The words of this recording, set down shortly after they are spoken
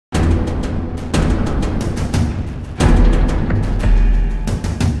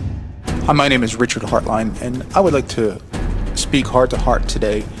My name is Richard Hartline, and I would like to speak heart to heart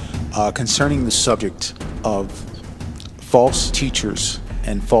today concerning the subject of false teachers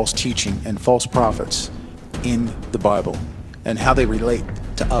and false teaching and false prophets in the Bible and how they relate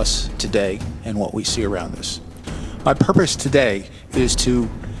to us today and what we see around us. My purpose today is to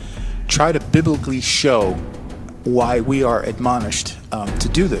try to biblically show why we are admonished to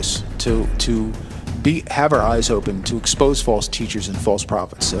do this, to have our eyes open, to expose false teachers and false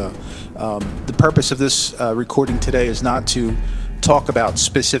prophets. The purpose of this recording today is not to talk about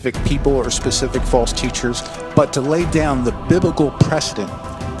specific people or specific false teachers, but to lay down the biblical precedent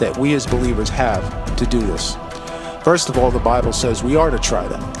that we as believers have to do this. First of all, the Bible says we are to try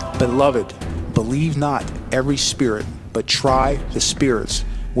them. Beloved, believe not every spirit, but try the spirits,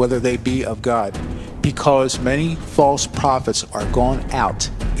 whether they be of God, because many false prophets are gone out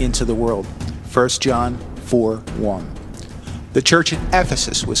into the world. 1 John 4:1. The church at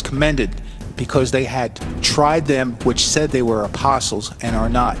Ephesus was commended because they had tried them which said they were apostles and are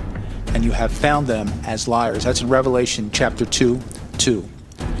not, and you have found them as liars. That's in Revelation chapter 2:2.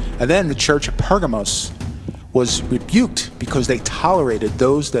 And then the church of Pergamos was rebuked because they tolerated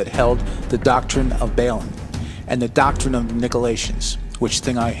those that held the doctrine of Balaam and the doctrine of Nicolaitans, which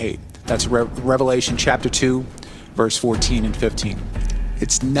thing I hate. That's Revelation chapter 2, verse 14 and 15.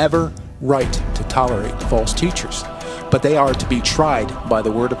 It's never right to tolerate false teachers, but they are to be tried by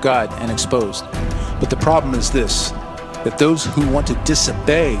the word of God and exposed. But the problem is this, that those who want to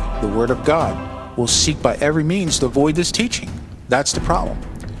disobey the word of God will seek by every means to avoid this teaching. That's the problem.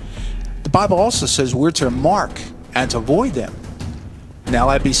 The Bible also says we're to mark and to avoid them. Now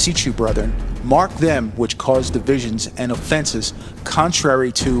I beseech you, brethren, mark them which cause divisions and offenses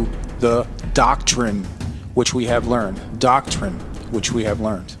contrary to the doctrine which we have learned. Doctrine which we have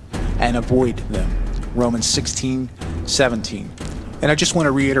learned. And avoid them. Romans 16:17. And I just want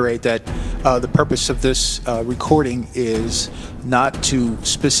to reiterate that the purpose of this recording is not to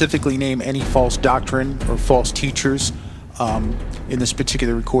specifically name any false doctrine or false teachers in this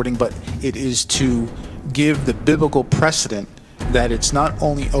particular recording, but it is to give the biblical precedent that it's not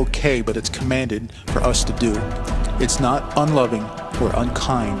only okay, but it's commanded for us to do. It's not unloving or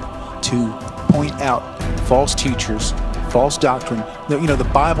unkind to point out false teachers, false doctrine. You know, the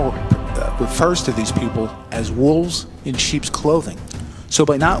Bible refers to these people as wolves in sheep's clothing. So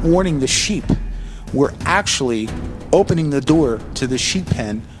by not warning the sheep, we're actually opening the door to the sheep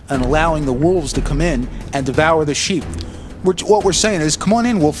pen and allowing the wolves to come in and devour the sheep. What we're saying is, come on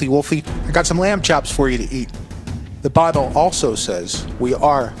in, Wolfie, Wolfie. I got some lamb chops for you to eat. The Bible also says we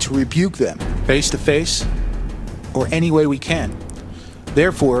are to rebuke them face to face or any way we can.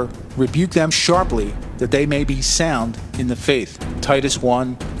 Therefore, rebuke them sharply, that they may be sound in the faith. Titus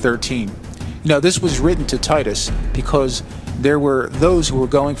 1:13. You know, this was written to Titus because there were those who were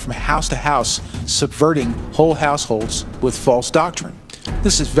going from house to house, subverting whole households with false doctrine.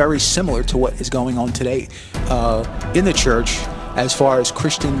 This is very similar to what is going on today in the church as far as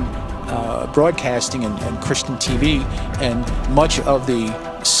Christian broadcasting and Christian TV, and much of the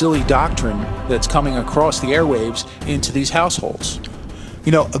silly doctrine that's coming across the airwaves into these households.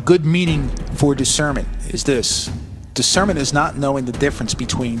 You know, a good meaning for discernment is this. Discernment is not knowing the difference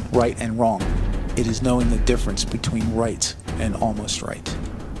between right and wrong. It is knowing the difference between right and almost right.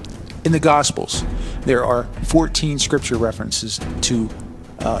 In the Gospels, there are 14 scripture references to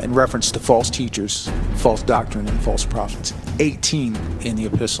in reference to false teachers, false doctrine, and false prophets. 18 in the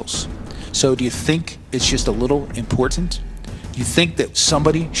epistles. So do you think it's just a little important? Do you think that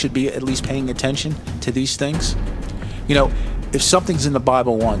somebody should be at least paying attention to these things? You know, if something's in the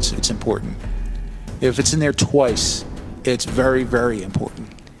Bible once, it's important. If it's in there twice, it's very, very important.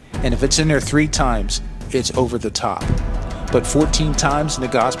 And if it's in there 3 times, it's over the top. But 14 times in the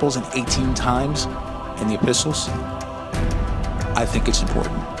Gospels and 18 times in the epistles, I think it's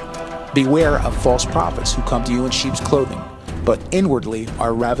important. Beware of false prophets who come to you in sheep's clothing, but inwardly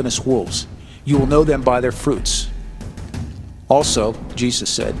are ravenous wolves. You will know them by their fruits. Also, Jesus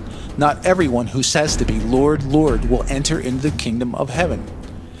said, not everyone who says to me, Lord, Lord, will enter into the kingdom of heaven,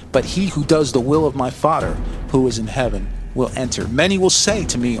 but he who does the will of my Father who is in heaven will enter. Many will say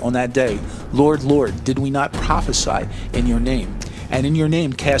to me on that day, Lord, Lord, did we not prophesy in your name? And in your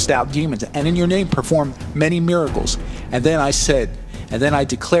name cast out demons, and in your name perform many miracles. And then I said, and then I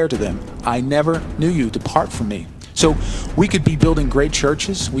declare to them, I never knew you, depart from me. So we could be building great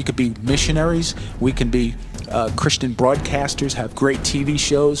churches, we could be missionaries, we can be Christian broadcasters, have great TV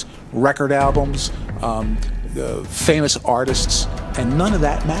shows, record albums, famous artists, and none of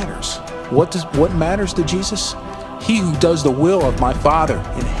that matters. What matters to Jesus? He who does the will of my Father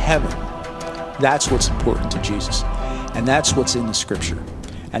in heaven. That's what's important to Jesus. And that's what's in the scripture.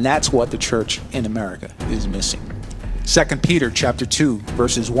 And that's what the church in America is missing. 2 Peter chapter 2,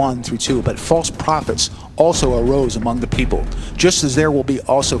 verses 1 through 2. But false prophets also arose among the people, just as there will be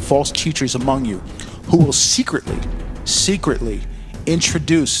also false teachers among you, who will secretly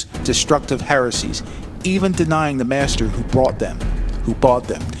introduce destructive heresies, even denying the master who bought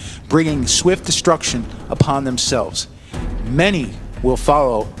them, bringing swift destruction upon themselves. Many will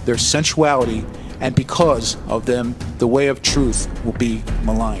follow their sensuality, and because of them the way of truth will be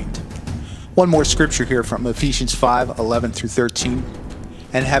maligned. One more scripture here from Ephesians 5:11 through 13.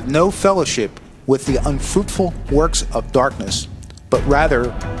 And have no fellowship with the unfruitful works of darkness, but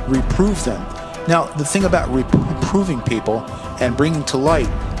rather reprove them. Now, the thing about reproving people and bringing to light,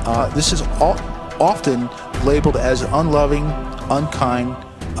 this is often labeled as unloving, unkind.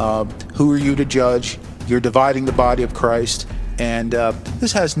 Who are you to judge? You're dividing the body of Christ. And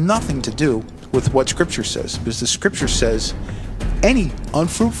this has nothing to do with what Scripture says, because the Scripture says any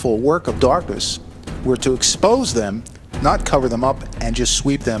unfruitful work of darkness, we're to expose them, not cover them up and just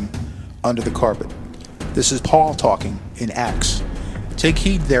sweep them under the carpet. This is Paul talking in Acts. Take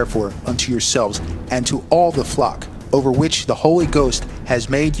heed therefore unto yourselves and to all the flock, over which the Holy Ghost has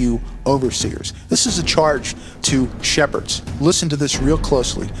made you overseers. This is a charge to shepherds. Listen to this real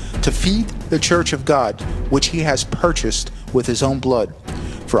closely. To feed the church of God, which he has purchased with his own blood.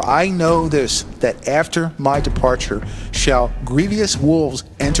 For I know this, that after my departure shall grievous wolves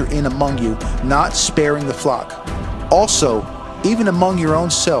enter in among you, not sparing the flock. Also, even among your own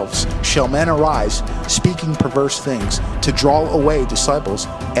selves shall men arise, speaking perverse things, to draw away disciples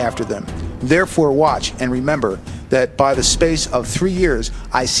after them. Therefore watch, and remember that by the space of 3 years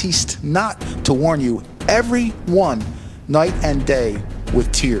I ceased not to warn you, every one, night and day,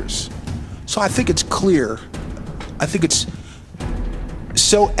 with tears. So I think it's clear, I think it's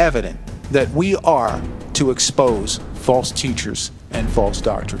so evident that we are to expose false teachers and false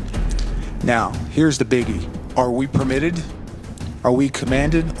doctrine. Now, here's the biggie. Are we permitted? Are we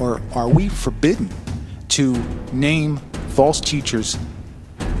commanded? Or are we forbidden to name false teachers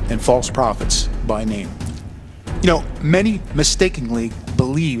and false prophets by name? You know, many mistakenly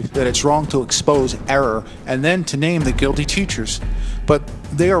believe that it's wrong to expose error and then to name the guilty teachers, but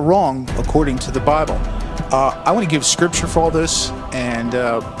they are wrong according to the Bible. I want to give scripture for all this, and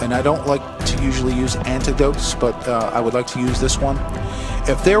I don't like to usually use antidotes, but I would like to use this one.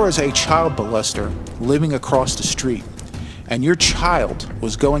 If there was a child molester living across the street, and your child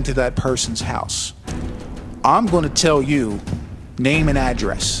was going to that person's house, I'm going to tell you name and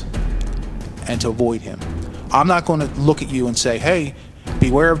address and to avoid him. I'm not going to look at you and say, hey,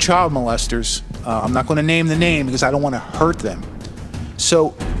 beware of child molesters. I'm not going to name the name because I don't want to hurt them.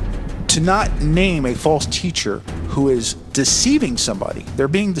 So to not name a false teacher who is deceiving somebody, they're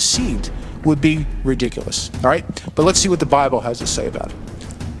being deceived, would be ridiculous. All right? But let's see what the Bible has to say about it.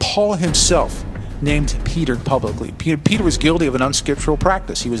 Paul himself named Peter publicly. Peter was guilty of an unscriptural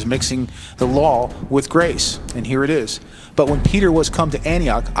practice. He was mixing the law with grace, and here it is. But when Peter was come to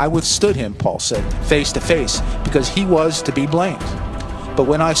Antioch, I withstood him, Paul said, face to face, because he was to be blamed. But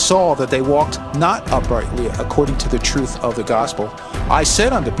when I saw that they walked not uprightly according to the truth of the gospel, I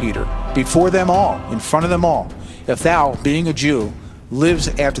said unto Peter, before them all, in front of them all, if thou, being a Jew, lives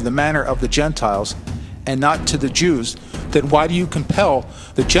after the manner of the Gentiles, and not to the Jews, then why do you compel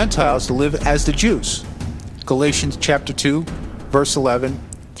the Gentiles to live as the Jews? Galatians chapter 2, verse 11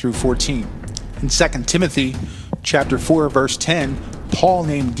 through 14. In 2 Timothy chapter 4, verse 10, Paul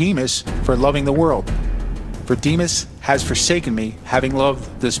named Demas for loving the world. For Demas has forsaken me, having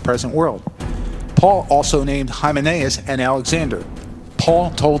loved this present world. Paul also named Hymenaeus and Alexander.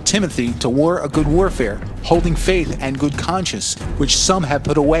 Paul told Timothy to war a good warfare, holding faith and good conscience, which some have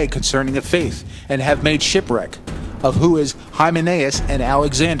put away concerning the faith, and have made shipwreck, of who is Hymenaeus and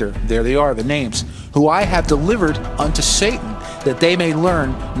Alexander, there they are, the names, who I have delivered unto Satan, that they may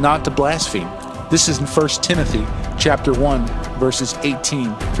learn not to blaspheme. This is in 1 Timothy chapter 1, verses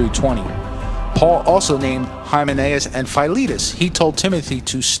 18 through 20. Paul also named Hymenaeus and Philetus. He told Timothy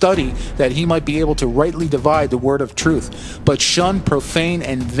to study that he might be able to rightly divide the word of truth, but shun profane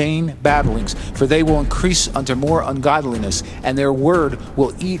and vain babblings, for they will increase unto more ungodliness, and their word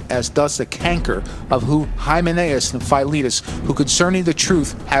will eat as does the canker, of who Hymenaeus and Philetus, who concerning the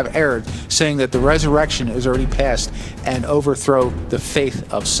truth have erred, saying that the resurrection is already past, and overthrow the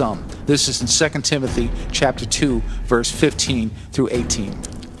faith of some. This is in 2 Timothy chapter 2, verse 15 through 18.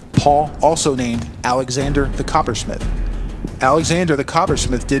 Paul also named Alexander the coppersmith. Alexander the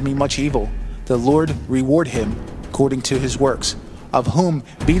coppersmith did me much evil. The Lord reward him according to his works, of whom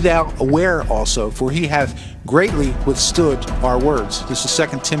be thou aware also, for he hath greatly withstood our words. This is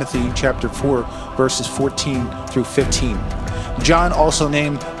 2 Timothy chapter 4, verses 14 through 15. John also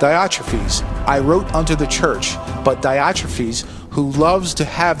named Diotrephes, I wrote unto the church, but Diotrephes, who loves to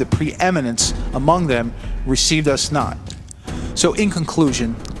have the preeminence among them, received us not. So in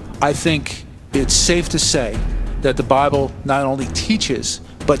conclusion, I think it's safe to say that the Bible not only teaches,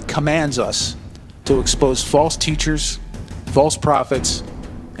 but commands us to expose false teachers, false prophets,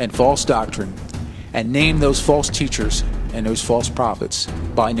 and false doctrine, and name those false teachers and those false prophets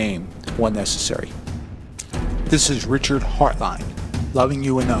by name when necessary. This is Richard Hartline, loving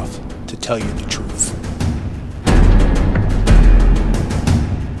you enough to tell you the truth.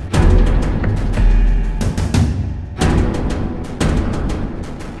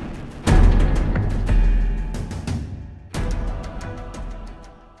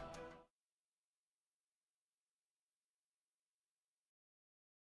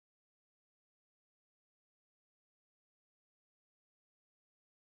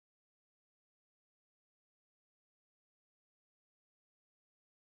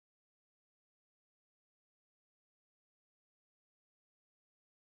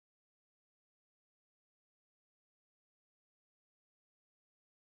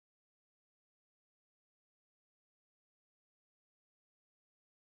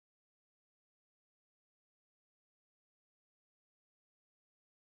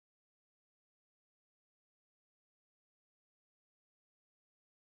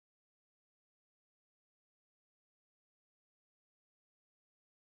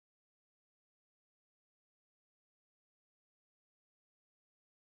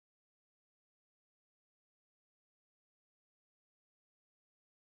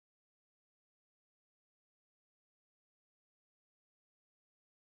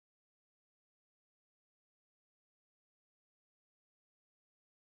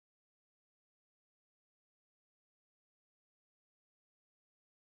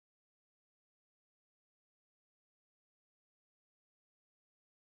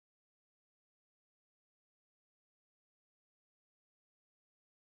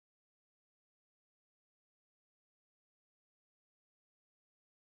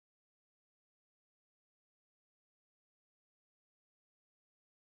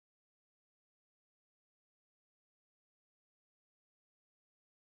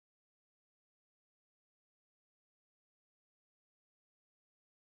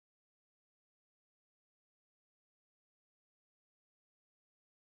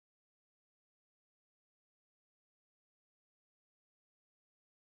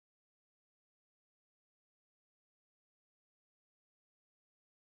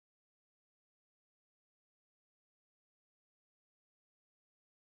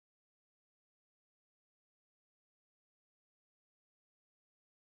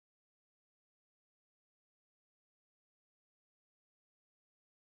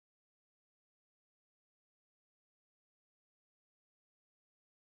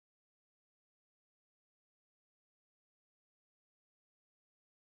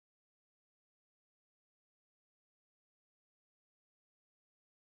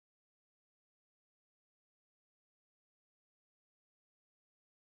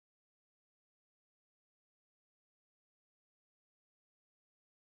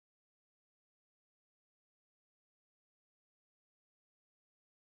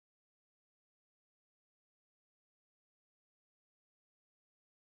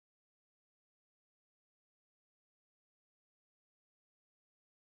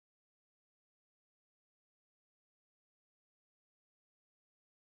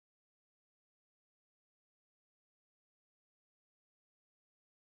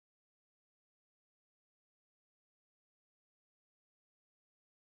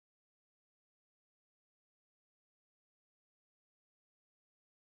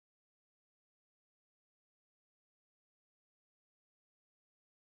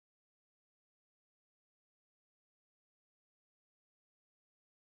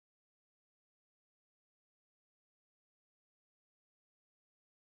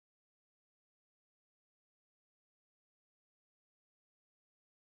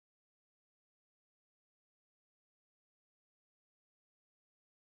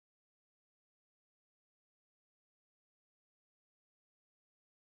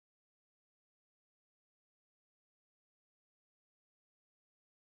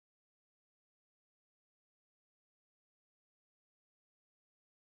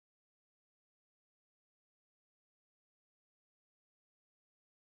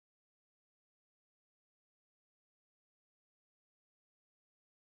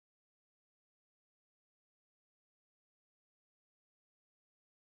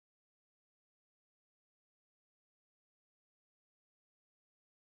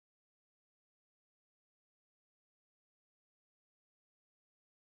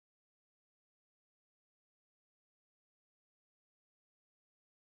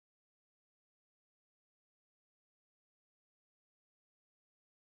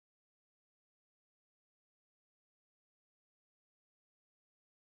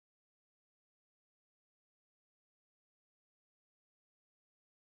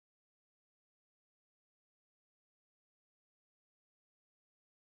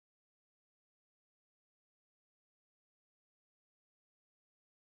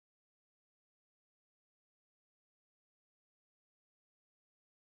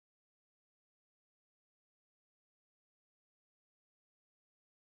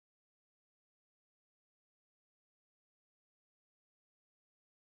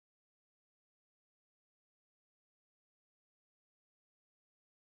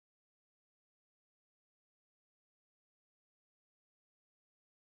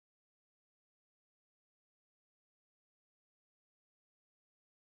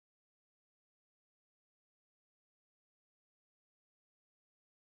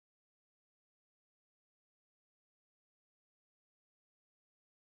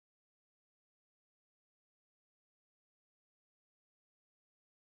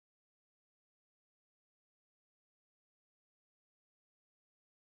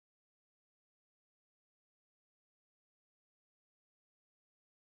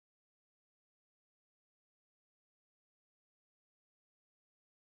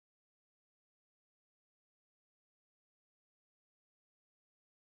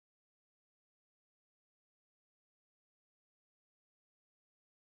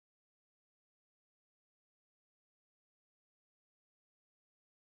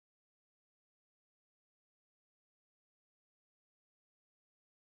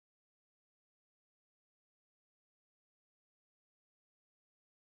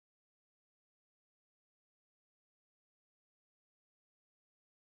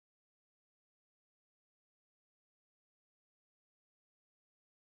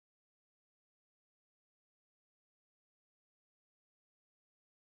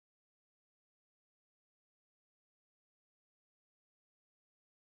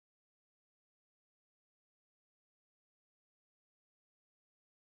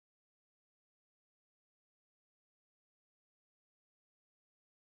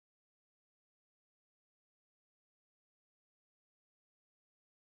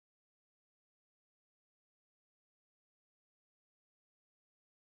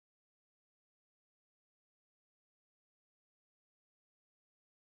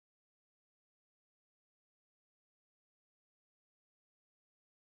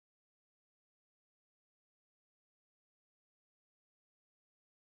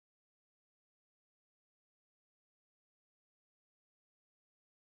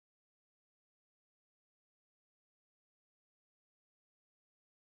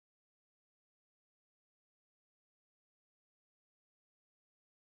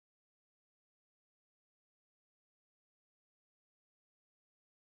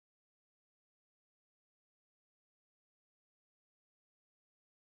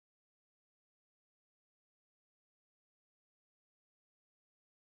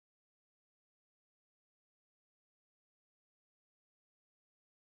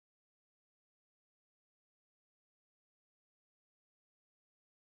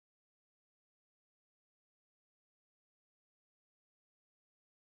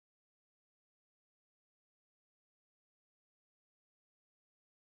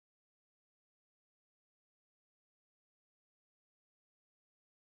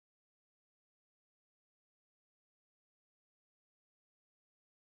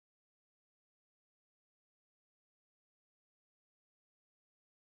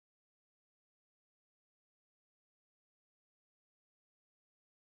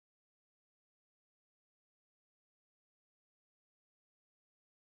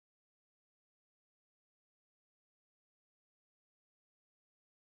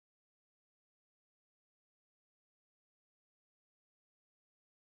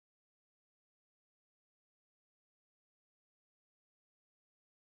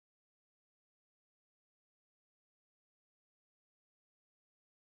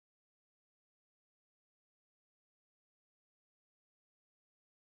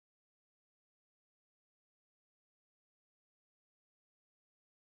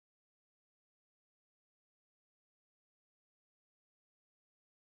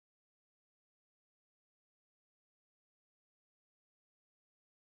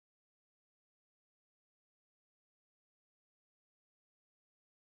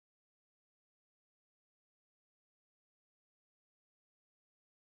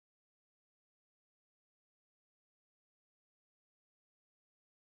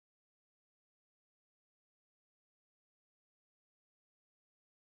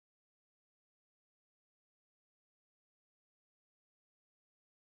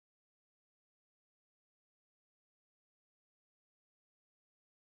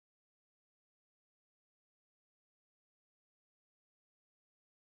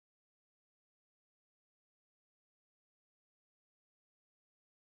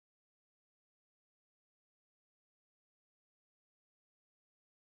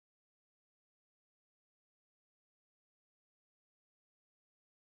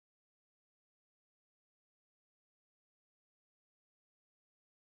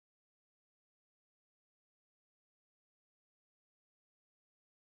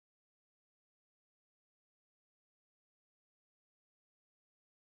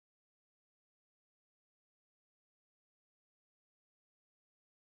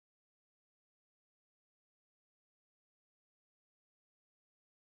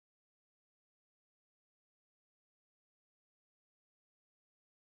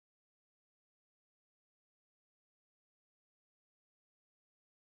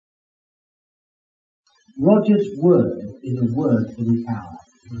 Roger's word is a word for the hour.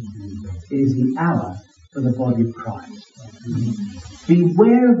 It is the hour for the body of Christ.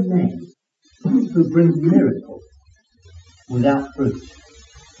 Beware of men who bring miracles without fruit.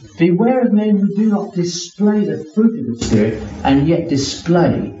 Beware of men who do not display the fruit of the Spirit and yet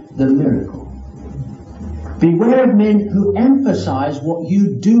display the miracle. Beware of men who emphasize what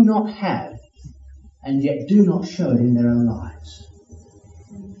you do not have and yet do not show it in their own lives.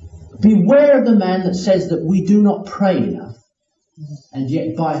 Beware of the man that says that we do not pray enough and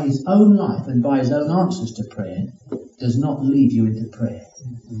yet by his own life and by his own answers to prayer does not lead you into prayer.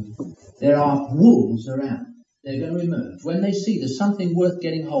 There are wolves around. They're going to emerge. When they see there's something worth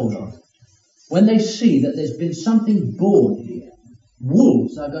getting hold of, when they see that there's been something born here,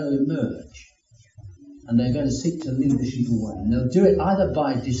 wolves are going to emerge and they're going to seek to lead the sheep away. And they'll do it either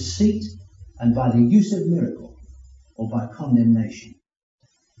by deceit and by the use of miracle or by condemnation.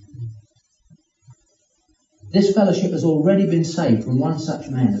 This fellowship has already been saved from one such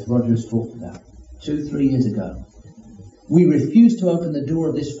man as Roger has talked about 2-3 years ago. We refused to open the door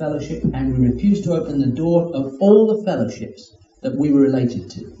of this fellowship and we refused to open the door of all the fellowships that we were related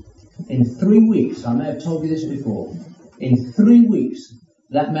to. In 3 weeks, I may have told you this before, in 3 weeks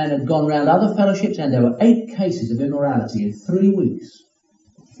that man had gone round other fellowships and there were 8 cases of immorality in 3 weeks.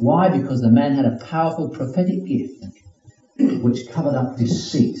 Why? Because the man had a powerful prophetic gift which covered up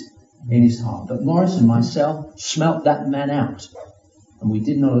deceit in his heart. But Morris and myself smelt that man out and we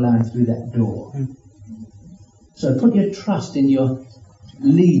did not allow him through that door. So put your trust in your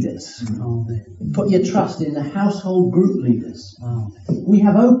leaders. Put your trust in the household group leaders. We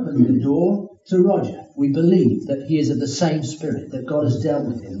have opened the door to Roger. We believe that he is of the same spirit, that God has dealt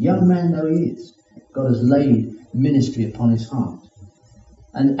with him. Young man though he is, God has laid ministry upon his heart.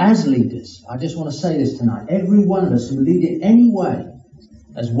 And as leaders, I just want to say this tonight, every one of us who lead in any way,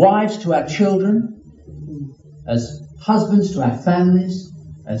 as wives to our children, as husbands to our families,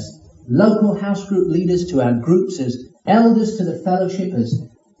 as local house group leaders to our groups, as elders to the fellowship, as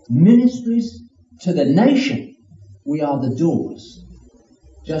ministries to the nation, we are the doors,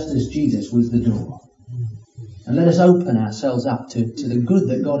 just as Jesus was the door. And let us open ourselves up to the good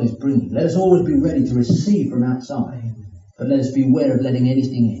that God is bringing. Let us always be ready to receive from outside, but let us beware of letting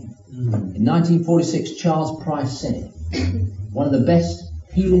anything in. In 1946, Charles Price said, one of the best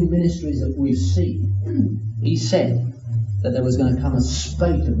healing ministries that we've seen, he said that there was going to come a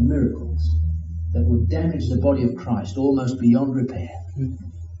spate of miracles that would damage the body of Christ almost beyond repair.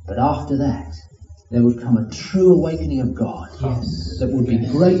 But after that, there would come a true awakening of God that would be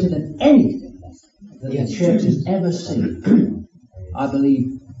greater than anything that the church has ever seen. I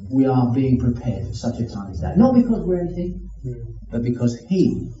believe we are being prepared for such a time as that. Not because we're anything, but because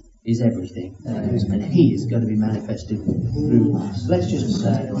He is everything. And He is going to be manifested through us. Let's just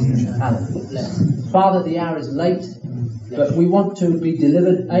say, hallelujah. Father, the hour is late, but we want to be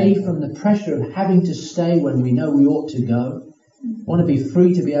delivered, A, from the pressure of having to stay when we know we ought to go. We want to be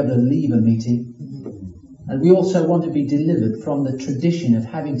free to be able to leave a meeting. And we also want to be delivered from the tradition of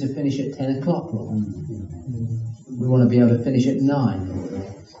having to finish at 10 o'clock, Lord. We want to be able to finish at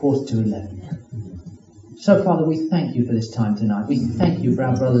 9, quarter to 11. So, Father, we thank you for this time tonight. We thank you for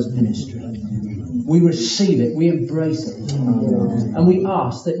our brother's ministry. We receive it. We embrace it. And we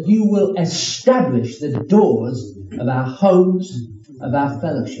ask that you will establish the doors of our homes, of our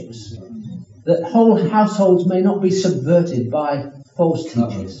fellowships. That whole households may not be subverted by false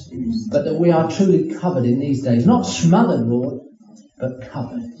teachers, but that we are truly covered in these days. Not smothered, Lord, but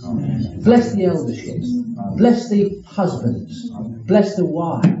covered. Bless the elderships. Bless the husbands. Bless the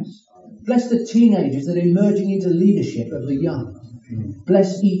wives. Bless the teenagers that are emerging into leadership of the young.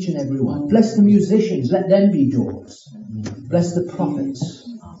 Bless each and every one. Bless the musicians. Let them be doors. Bless the prophets.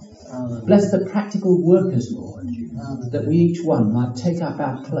 Bless the practical workers, Lord, that we each one might take up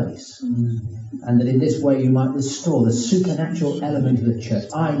our place, and that in this way you might restore the supernatural element of the church.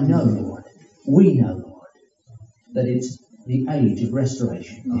 I know, Lord, we know, Lord, that it's the age of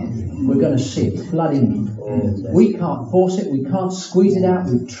restoration. We're going to see it flooding in. We can't force it. We can't squeeze it out.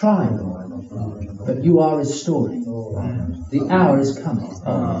 We've tried, Lord, but you are restoring. The hour is coming.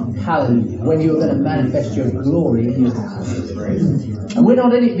 Hallelujah. When you're going to manifest your glory in your house. And we're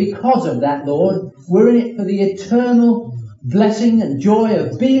not in it because of that, Lord. We're in it for the eternal blessing and joy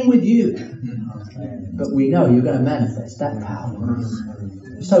of being with you. But we know you're going to manifest that power.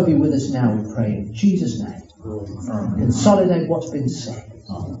 So be with us now, we pray, in Jesus' name. Consolidate what's been said.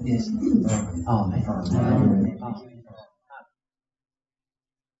 Yes. Amen. Amen.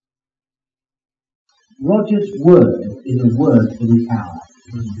 Roger's word is a word for the hour.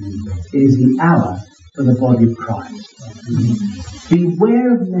 It is the hour for the body of Christ.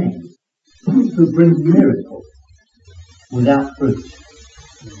 Beware of men who who bring miracle without fruit.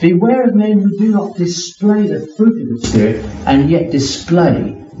 Beware of men who do not display the fruit of the Spirit and yet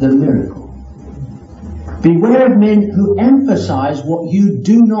display the miracle. Beware of men who emphasize what you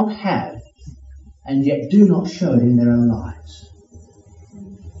do not have and yet do not show it in their own lives.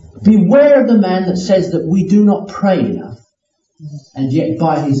 Beware of the man that says that we do not pray enough and yet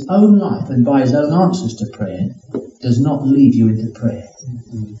by his own life and by his own answers to prayer does not lead you into prayer.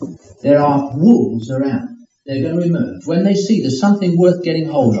 There are wolves around. They're going to emerge. When they see there's something worth getting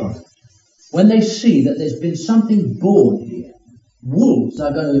hold of, when they see that there's been something born here, wolves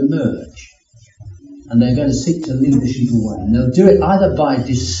are going to emerge and they're going to seek to lead the sheep away. And they'll do it either by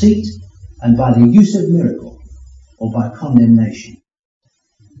deceit and by the use of miracle or by condemnation.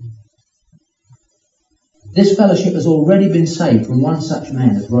 This fellowship has already been saved from one such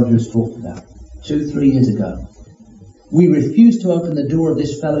man as Roger has talked about 2-3 years ago. We refuse to open the door of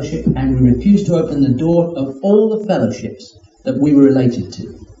this fellowship and we refuse to open the door of all the fellowships that we were related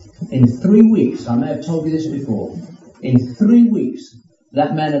to. In 3 weeks, I may have told you this before, in 3 weeks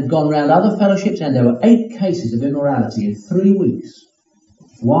that man had gone round other fellowships and there were 8 cases of immorality in 3 weeks.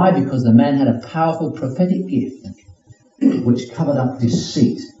 Why? Because the man had a powerful prophetic gift which covered up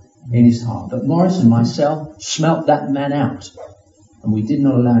deceit in his heart. But Morris and myself smelt that man out and we did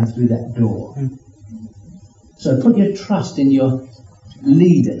not allow him through that door. So put your trust in your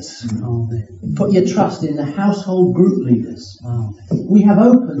leaders. Put your trust in the household group leaders. We have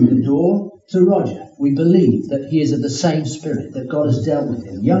opened the door to Roger. We believe that he is of the same spirit, that God has dealt with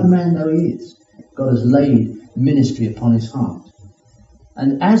him. Young man though he is, God has laid ministry upon his heart.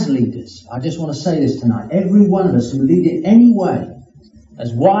 And as leaders, I just want to say this tonight, every one of us who lead in any way,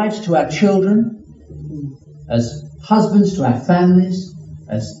 as wives to our children, as husbands to our families,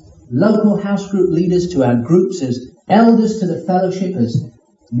 as local house group leaders to our groups, as elders to the fellowship, as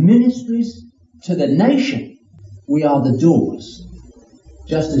ministries to the nation, we are the doors,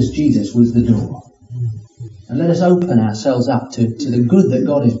 just as Jesus was the door. And let us open ourselves up to the good that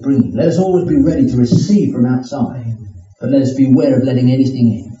God is bringing. Let us always be ready to receive from outside, but let us beware of letting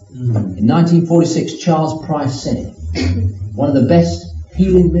anything in. In 1946, Charles Price said, one of the best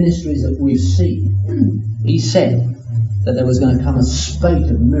healing ministries that we've seen, he said that there was going to come a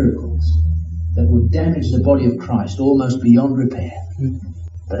spate of miracles that would damage the body of Christ almost beyond repair.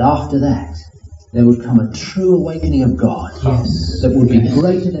 But after that, there would come a true awakening of God that would be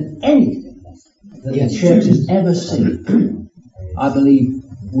greater than anything that the church has ever seen. I believe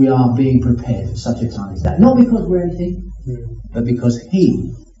we are being prepared for such a time as that. Not because we're anything, but because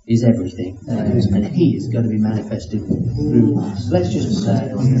He is everything. And He is going to be manifested through us. Let's just say,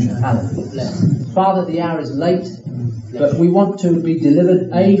 hallelujah. Father, the hour is late, but we want to be delivered,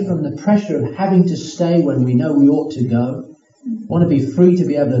 from the pressure of having to stay when we know we ought to go. We want to be free to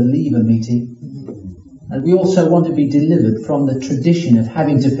be able to leave a meeting. And we also want to be delivered from the tradition of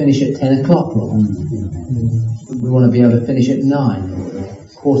having to finish at 10 o'clock, Lord. We want to be able to finish at 9,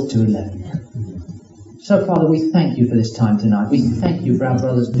 quarter to 11. So, Father, we thank you for this time tonight. We thank you for our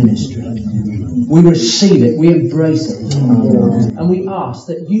brother's ministry. We receive it. We embrace it. And we ask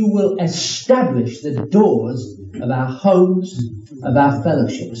that you will establish the doors of our homes, of our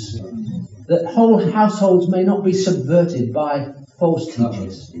fellowships. That whole households may not be subverted by false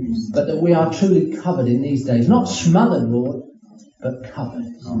teachers, but that we are truly covered in these days. Not smothered, Lord, but covered.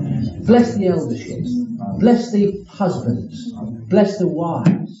 Bless the elderships. Bless the husbands. Bless the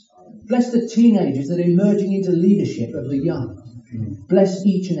wives. Bless the teenagers that are emerging into leadership of the young. Bless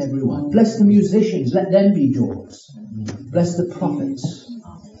each and every one. Bless the musicians. Let them be doors. Bless the prophets.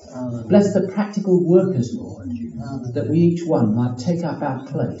 Bless the practical workers, Lord, that we each one might take up our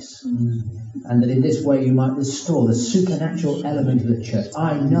place, and that in this way you might restore the supernatural element of the church.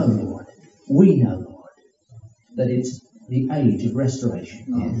 I know, Lord, we know, Lord, that it's the age of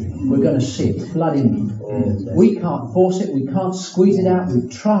restoration. We're going to see it flooding. We can't force it. We can't squeeze it out.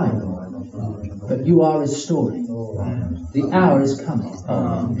 We've tried, Lord, but you are restoring. The hour is coming.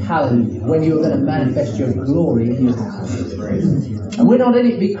 Hallelujah. When you're going to manifest your glory in your house. And we're not in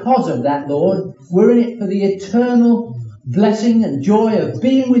it because of that, Lord. We're in it for the eternal blessing and joy of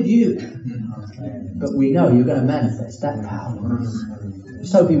being with you. But we know you're going to manifest that power.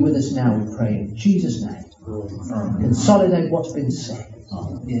 So be with us now, we pray, in Jesus' name. Consolidate what's been said.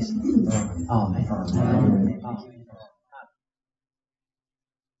 Yes. Amen. Amen.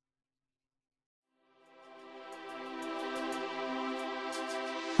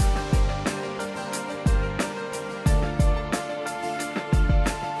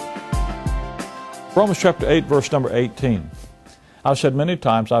 Romans chapter 8, verse number 18. I've said many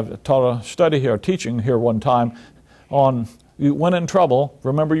times, I've taught a study here, a teaching here one time on When in trouble,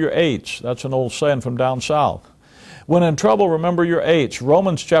 remember your H. That's an old saying from down south. When in trouble, remember your H.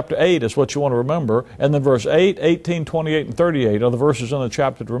 Romans chapter 8 is what you want to remember. And then verse 8, 18, 28, and 38 are the verses in the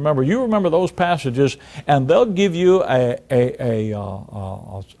chapter to remember. You remember those passages, and they'll give you an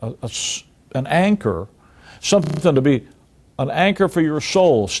anchor, something to be an anchor for your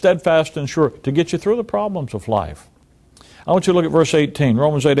soul, steadfast and sure, to get you through the problems of life. I want you to look at verse 18,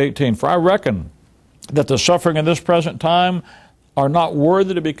 Romans 8, 18. For I reckon that the suffering in this present time are not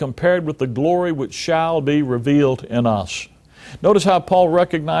worthy to be compared with the glory which shall be revealed in us. Notice how Paul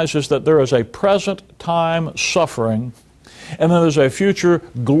recognizes that there is a present time suffering, and then there's a future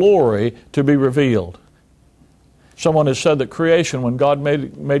glory to be revealed. Someone has said that creation, when God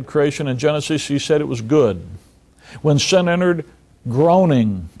made creation in Genesis, he said it was good. When sin entered,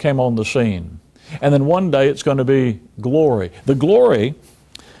 groaning came on the scene. And then one day it's going to be glory. The glory,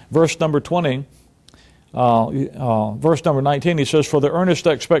 verse number 20, verse number 19, he says, For the earnest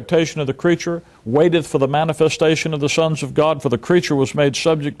expectation of the creature waiteth for the manifestation of the sons of God. For the creature was made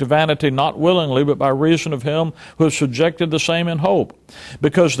subject to vanity, not willingly, but by reason of him who has subjected the same in hope.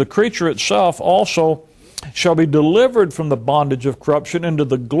 Because the creature itself also shall be delivered from the bondage of corruption into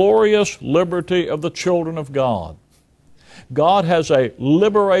the glorious liberty of the children of God. God has a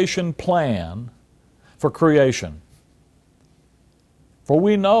liberation plan for creation. For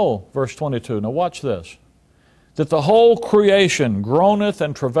we know, verse 22, now watch this, that the whole creation groaneth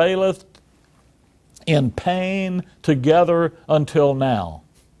and travaileth in pain together until now.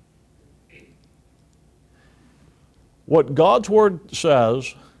 What God's Word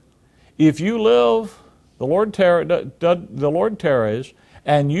says, if you live, the Lord tarries,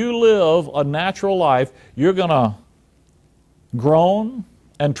 and you live a natural life, you're going to groan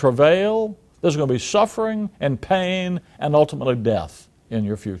and travail. There's going to be suffering and pain and ultimately death in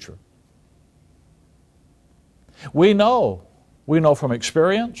your future. We know from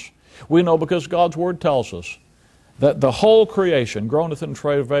experience, we know because God's Word tells us that the whole creation groaneth and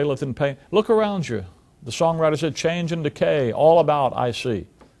travaileth in pain. Look around you. The songwriter said, change and decay, all about I see.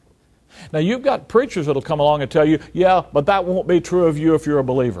 Now you've got preachers that'll come along and tell you, yeah, but that won't be true of you if you're a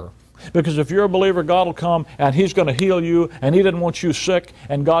believer. Because if you're a believer, God will come and He's going to heal you, and He doesn't want you sick,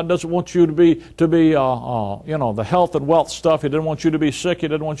 and God doesn't want you to be the health and wealth stuff. He didn't want you to be sick. He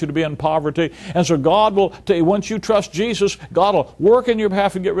didn't want you to be in poverty. And so God will, once you trust Jesus, God will work in your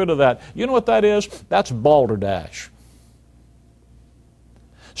behalf and get rid of that. You know what that is? That's balderdash.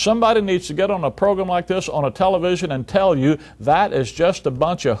 Somebody needs to get on a program like this on a television and tell you that is just a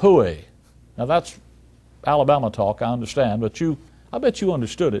bunch of hooey. Now that's Alabama talk, I understand, but I bet you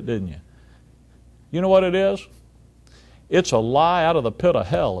understood it, didn't you? You know what it is? It's a lie out of the pit of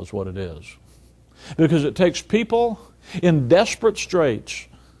hell is what it is. Because it takes people in desperate straits,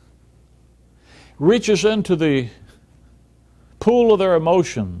 reaches into the pool of their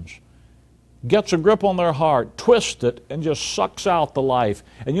emotions, gets a grip on their heart, twists it, and just sucks out the life.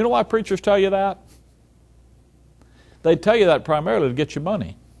 And you know why preachers tell you that? They tell you that primarily to get you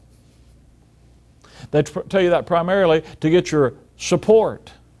money. They tell you that primarily to get your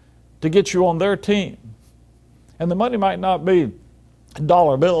support, to get you on their team. And the money might not be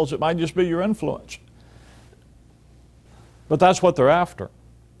dollar bills, it might just be your influence. But that's what they're after.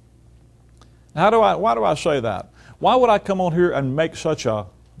 Why do I say that? Why would I come on here and make such a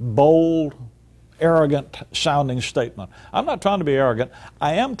bold, arrogant sounding statement? I'm not trying to be arrogant.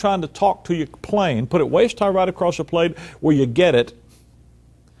 I am trying to talk to you plain, put it waist high right across the plate where you get it.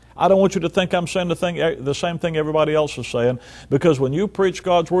 I don't want you to think I'm saying the same thing everybody else is saying, because when you preach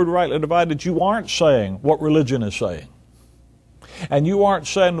God's Word rightly divided, you aren't saying what religion is saying. And you aren't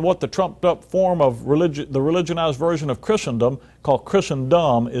saying what the trumped up form of religion, the religionized version of Christendom, called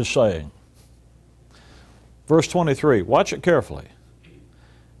Christendom, is saying. Verse 23, watch it carefully.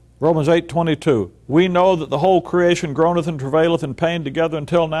 Romans 8:22, we know that the whole creation groaneth and travaileth in pain together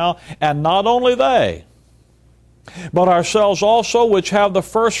until now, and not only they, but ourselves also, which have the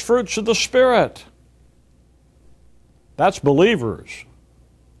first fruits of the Spirit. That's believers,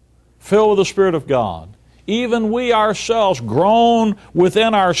 filled with the Spirit of God. Even we ourselves groan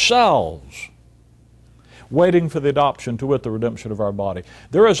within ourselves, waiting for the adoption, to wit, the redemption of our body.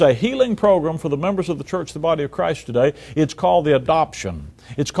 There is a healing program for the members of the church, the body of Christ today. It's called the adoption.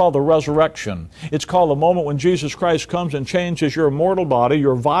 It's called the resurrection. It's called the moment when Jesus Christ comes and changes your mortal body,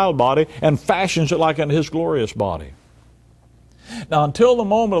 your vile body, and fashions it like unto His glorious body. Now, until the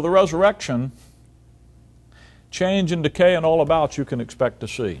moment of the resurrection, change and decay and all about you can expect to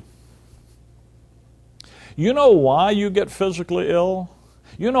see. You know why you get physically ill?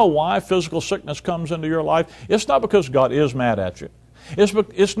 You know why physical sickness comes into your life? It's not because God is mad at you.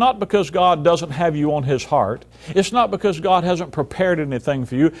 It's not because God doesn't have you on His heart. It's not because God hasn't prepared anything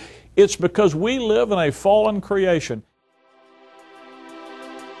for you. It's because we live in a fallen creation.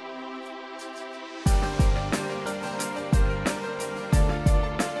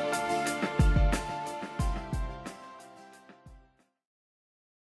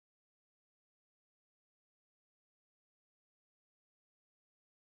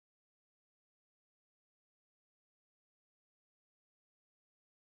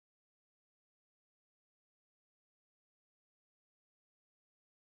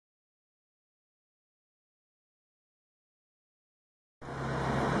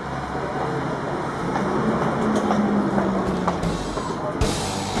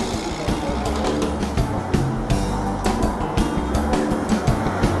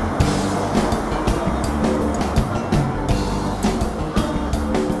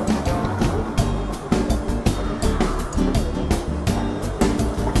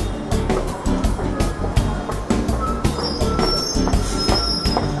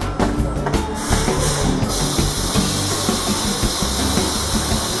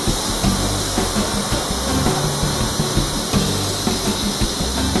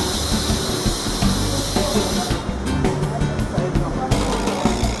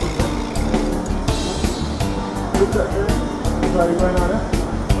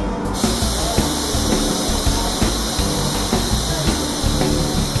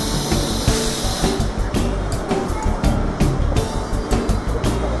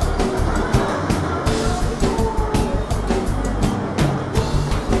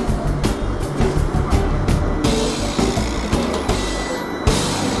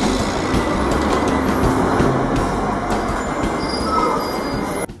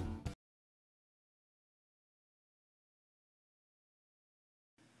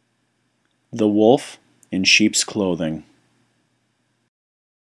 The wolf in sheep's clothing.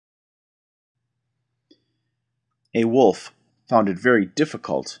 A wolf found it very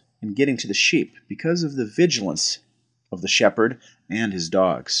difficult in getting to the sheep because of the vigilance of the shepherd and his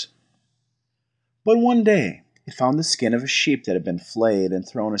dogs. But one day it found the skin of a sheep that had been flayed and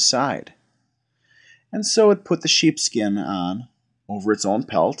thrown aside. And so it put the sheepskin on over its own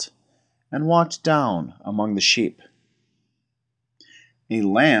pelt and walked down among the sheep. A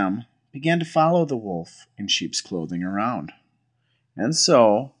lamb began to follow the wolf in sheep's clothing around. And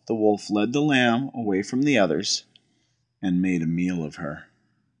so the wolf led the lamb away from the others and made a meal of her.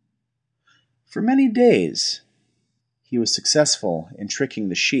 For many days he was successful in tricking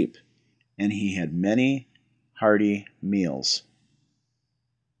the sheep, and he had many hearty meals.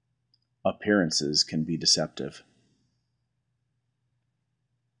 Appearances can be deceptive.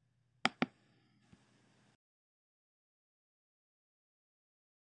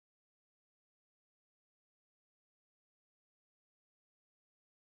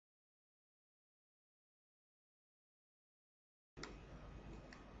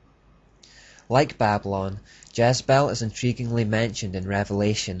 Like Babylon, Jezebel is intriguingly mentioned in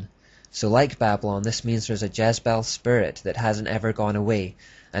Revelation. So like Babylon, this means there's a Jezebel spirit that hasn't ever gone away,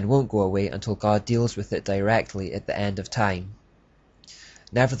 and won't go away until God deals with it directly at the end of time.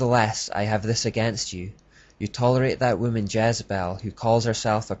 Nevertheless, I have this against you. You tolerate that woman Jezebel, who calls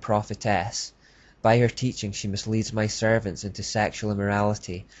herself a prophetess. By her teaching she misleads my servants into sexual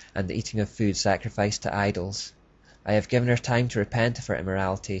immorality and the eating of food sacrificed to idols. I have given her time to repent of her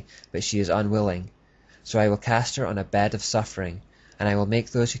immorality, but she is unwilling. So I will cast her on a bed of suffering, and I will make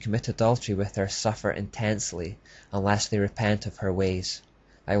those who commit adultery with her suffer intensely, unless they repent of her ways.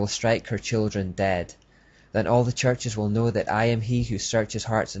 I will strike her children dead. Then all the churches will know that I am he who searches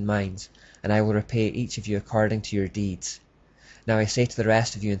hearts and minds, and I will repay each of you according to your deeds. Now I say to the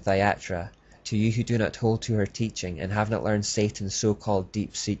rest of you in Thyatira, to you who do not hold to her teaching, and have not learned Satan's so-called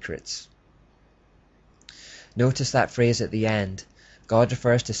deep secrets. Notice that phrase at the end. God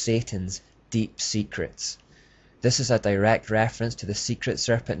refers to Satan's deep secrets. This is a direct reference to the secret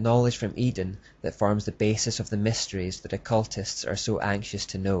serpent knowledge from Eden that forms the basis of the mysteries that occultists are so anxious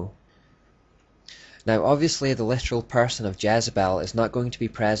to know. Now obviously the literal person of Jezebel is not going to be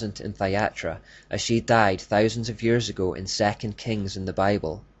present in Thyatira, as she died thousands of years ago in 2 Kings in the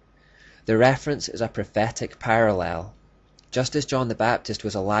Bible. The reference is a prophetic parallel. Just as John the Baptist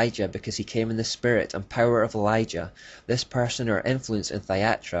was Elijah because he came in the spirit and power of Elijah, this person or influence in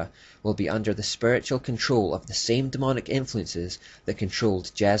Thyatira will be under the spiritual control of the same demonic influences that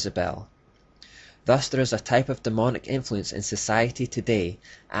controlled Jezebel. Thus there is a type of demonic influence in society today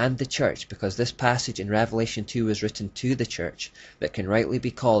and the church, because this passage in Revelation 2 was written to the church, that can rightly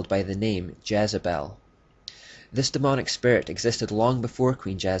be called by the name Jezebel. This demonic spirit existed long before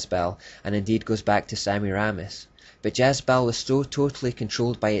Queen Jezebel, and indeed goes back to Semiramis. but Jezebel was so totally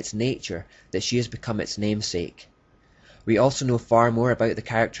controlled by its nature that she has become its namesake. We also know far more about the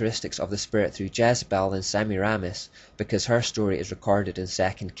characteristics of the spirit through Jezebel than Semiramis, because her story is recorded in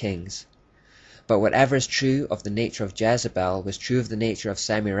 2 Kings. But whatever is true of the nature of Jezebel was true of the nature of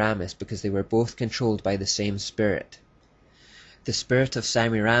Semiramis, because they were both controlled by the same spirit. The spirit of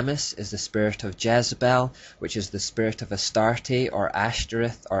Semiramis is the spirit of Jezebel, which is the spirit of Astarte or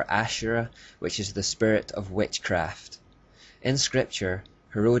Ashtoreth or Asherah, which is the spirit of witchcraft. In Scripture,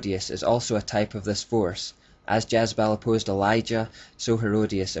 Herodias is also a type of this force. As Jezebel opposed Elijah, so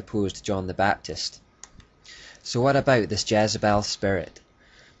Herodias opposed John the Baptist. So what about this Jezebel spirit?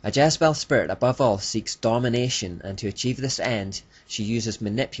 A Jezebel spirit above all seeks domination, and to achieve this end she uses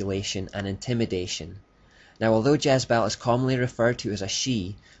manipulation and intimidation. Now although Jezebel is commonly referred to as a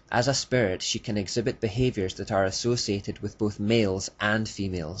she, as a spirit she can exhibit behaviours that are associated with both males and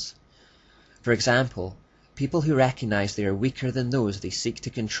females. For example, people who recognise they are weaker than those they seek to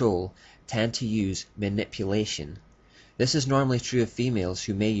control tend to use manipulation. This is normally true of females,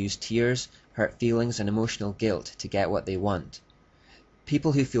 who may use tears, hurt feelings and emotional guilt to get what they want.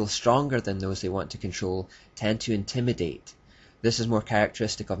 People who feel stronger than those they want to control tend to intimidate. This is more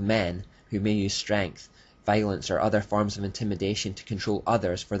characteristic of men, who may use strength, violence or other forms of intimidation to control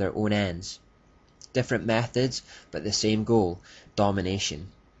others for their own ends. Different methods, but the same goal: domination.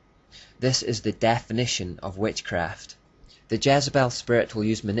 This is the definition of witchcraft. The Jezebel spirit will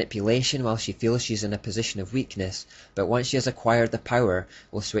use manipulation while she feels she's in a position of weakness, but once she has acquired the power,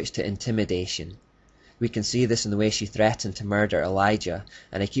 will switch to intimidation. We can see this in the way she threatened to murder Elijah,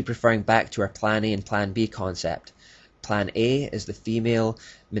 and I keep referring back to our Plan A and Plan B concept. Plan A is the female,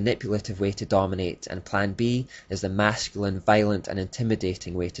 manipulative way to dominate, and Plan B is the masculine, violent and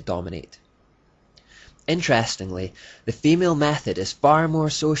intimidating way to dominate. Interestingly, the female method is far more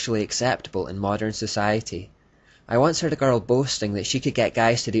socially acceptable in modern society. I once heard a girl boasting that she could get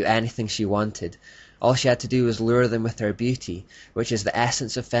guys to do anything she wanted. All she had to do was lure them with her beauty, which is the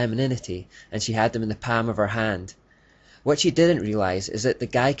essence of femininity, and she had them in the palm of her hand. What she didn't realize is that the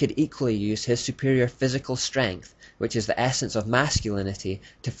guy could equally use his superior physical strength, which is the essence of masculinity,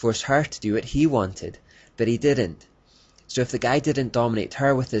 to force her to do what he wanted, but he didn't. So if the guy didn't dominate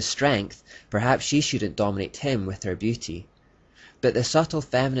her with his strength, perhaps she shouldn't dominate him with her beauty. But the subtle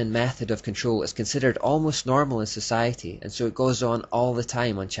feminine method of control is considered almost normal in society, and so it goes on all the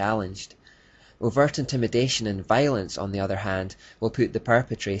time unchallenged. Overt intimidation and violence, on the other hand, will put the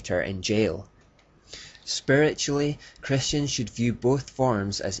perpetrator in jail. Spiritually, Christians should view both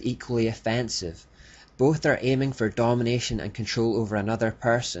forms as equally offensive. Both are aiming for domination and control over another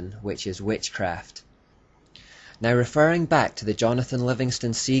person, which is witchcraft. Now, referring back to the Jonathan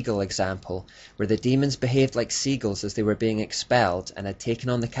Livingston seagull example, where the demons behaved like seagulls as they were being expelled and had taken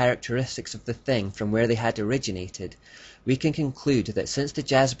on the characteristics of the thing from where they had originated, we can conclude that since the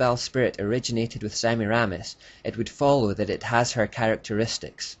Jezebel spirit originated with Semiramis, it would follow that it has her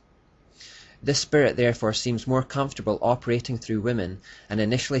characteristics. This spirit therefore seems more comfortable operating through women, and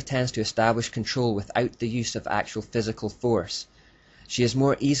initially tends to establish control without the use of actual physical force. She is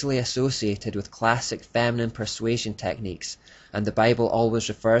more easily associated with classic feminine persuasion techniques, and the Bible always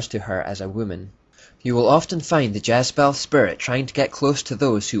refers to her as a woman. You will often find the Jezebel spirit trying to get close to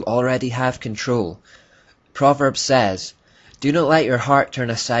those who already have control. Proverbs says, "Do not let your heart turn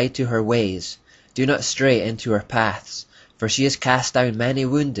aside to her ways. Do not stray into her paths. For she has cast down many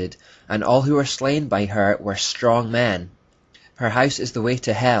wounded, and all who were slain by her were strong men. Her house is the way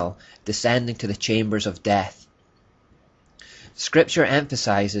to hell, descending to the chambers of death." Scripture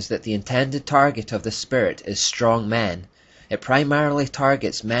emphasizes that the intended target of the spirit is strong men. It primarily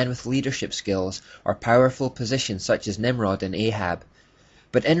targets men with leadership skills or powerful positions such as Nimrod and Ahab.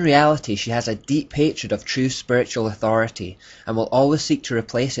 But in reality, she has a deep hatred of true spiritual authority, and will always seek to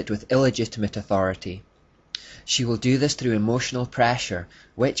replace it with illegitimate authority. She will do this through emotional pressure,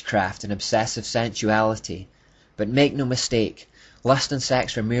 witchcraft, and obsessive sensuality. But make no mistake, lust and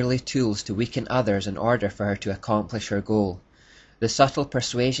sex are merely tools to weaken others in order for her to accomplish her goal. The subtle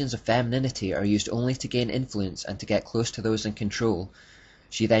persuasions of femininity are used only to gain influence and to get close to those in control.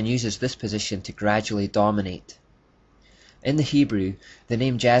 She then uses this position to gradually dominate. In the Hebrew, the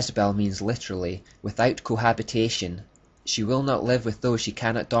name Jezebel means literally, without cohabitation. She will not live with those she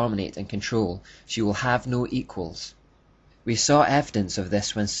cannot dominate and control. She will have no equals. We saw evidence of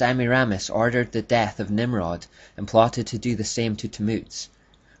this when Semiramis ordered the death of Nimrod and plotted to do the same to Tammuz.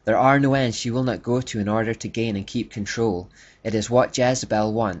 There are no ends she will not go to in order to gain and keep control. It is what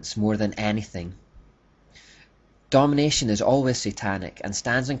Jezebel wants more than anything. Domination is always satanic and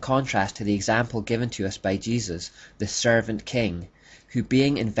stands in contrast to the example given to us by Jesus, the servant king. who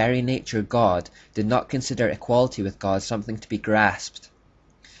being in very nature God, did not consider equality with God something to be grasped.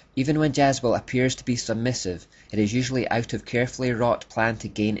 Even when Jezebel appears to be submissive, it is usually out of carefully wrought plan to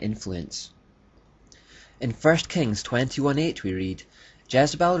gain influence. In 1 Kings 21:8 we read,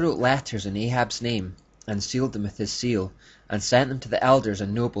 Jezebel wrote letters in Ahab's name, and sealed them with his seal, and sent them to the elders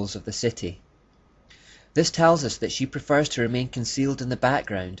and nobles of the city. This tells us that she prefers to remain concealed in the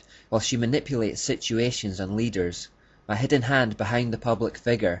background while she manipulates situations and leaders, a hidden hand behind the public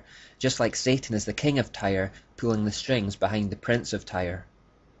figure, just like Satan is the king of Tyre, pulling the strings behind the prince of Tyre.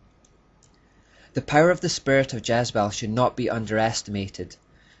 The power of the spirit of Jezebel should not be underestimated.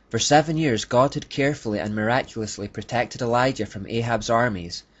 For 7 years God had carefully and miraculously protected Elijah from Ahab's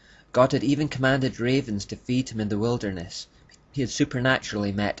armies. God had even commanded ravens to feed him in the wilderness. He had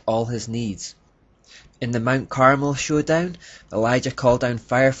supernaturally met all his needs. In the Mount Carmel showdown, Elijah called down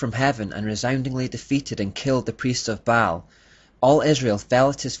fire from heaven and resoundingly defeated and killed the priests of Baal. All Israel fell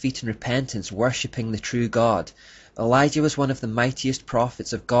at his feet in repentance, worshipping the true God. Elijah was one of the mightiest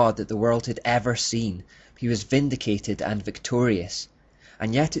prophets of God that the world had ever seen. He was vindicated and victorious.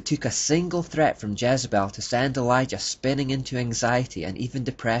 And yet it took a single threat from Jezebel to send Elijah spinning into anxiety and even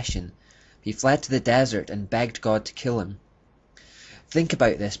depression. He fled to the desert and begged God to kill him. Think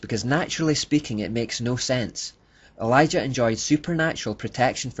about this, because naturally speaking it makes no sense. Elijah enjoyed supernatural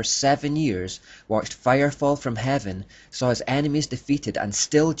protection for 7 years, watched fire fall from heaven, saw his enemies defeated, and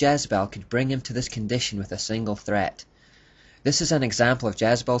still Jezebel could bring him to this condition with a single threat. This is an example of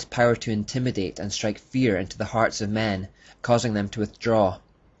Jezebel's power to intimidate and strike fear into the hearts of men, causing them to withdraw.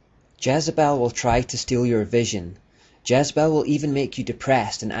 Jezebel will try to steal your vision. Jezebel will even make you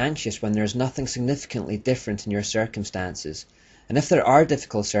depressed and anxious when there is nothing significantly different in your circumstances. And if there are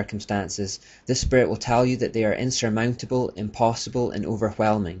difficult circumstances, this spirit will tell you that they are insurmountable, impossible, and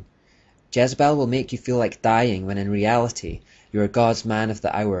overwhelming. Jezebel will make you feel like dying when in reality you are God's man of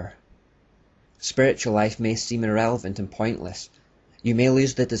the hour. Spiritual life may seem irrelevant and pointless. You may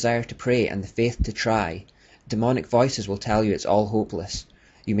lose the desire to pray and the faith to try. Demonic voices will tell you it's all hopeless.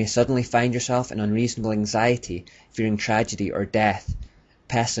 You may suddenly find yourself in unreasonable anxiety, fearing tragedy or death,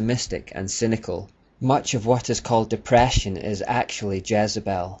 pessimistic and cynical. Much of what is called depression is actually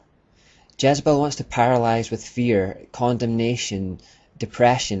Jezebel. Jezebel wants to paralyze with fear, condemnation,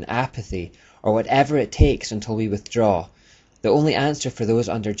 depression, apathy, or whatever it takes until we withdraw. The only answer for those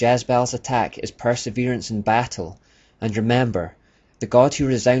under Jezebel's attack is perseverance in battle. And remember, the God who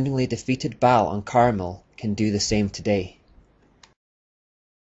resoundingly defeated Baal on Carmel can do the same today.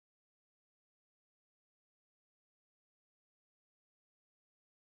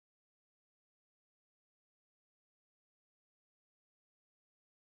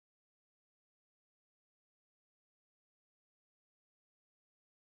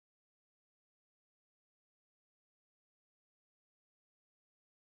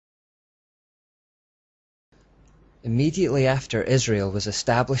 Immediately after Israel was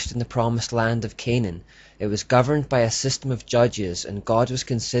established in the promised land of Canaan, it was governed by a system of judges, and God was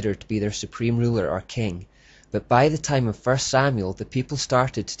considered to be their supreme ruler or king. But by the time of 1 Samuel, the people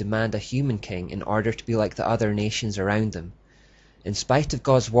started to demand a human king in order to be like the other nations around them. In spite of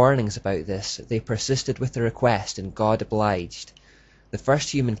God's warnings about this, they persisted with the request, and God obliged. The first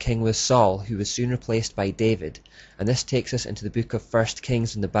human king was Saul, who was soon replaced by David, and this takes us into the book of 1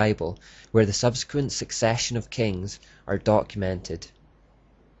 Kings in the Bible, where the subsequent succession of kings are documented.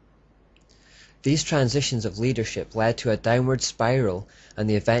 These transitions of leadership led to a downward spiral and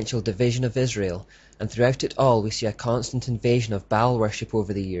the eventual division of Israel, and throughout it all we see a constant invasion of Baal worship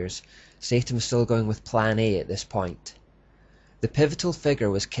over the years. Satan was still going with Plan A at this point. The pivotal figure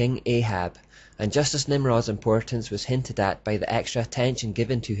was King Ahab, and just as Nimrod's importance was hinted at by the extra attention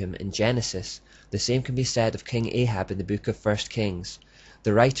given to him in Genesis, the same can be said of King Ahab in the book of 1 Kings.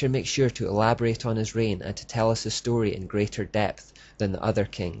 The writer makes sure to elaborate on his reign and to tell us his story in greater depth than the other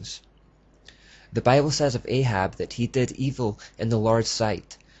kings. The Bible says of Ahab that he did evil in the Lord's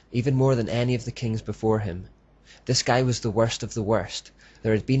sight, even more than any of the kings before him. This guy was the worst of the worst.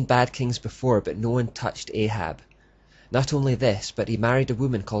 There had been bad kings before, but no one touched Ahab. Not only this, but he married a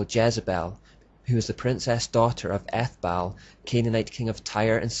woman called Jezebel, who was the princess daughter of Ethbaal, Canaanite king of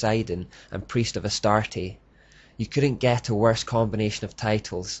Tyre and Sidon, and priest of Astarte. You couldn't get a worse combination of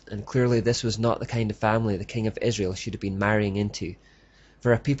titles, and clearly this was not the kind of family the king of Israel should have been marrying into.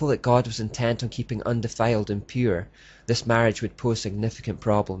 For a people that God was intent on keeping undefiled and pure, this marriage would pose significant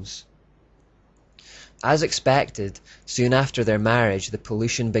problems. As expected, soon after their marriage the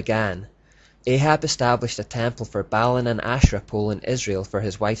pollution began. Ahab established a temple for Baal and an Asherah pole in Israel for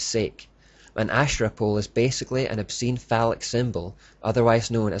his wife's sake. An Asherah pole is basically an obscene phallic symbol, otherwise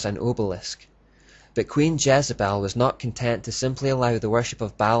known as an obelisk. But Queen Jezebel was not content to simply allow the worship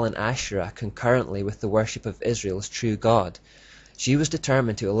of Baal and Asherah concurrently with the worship of Israel's true God. She was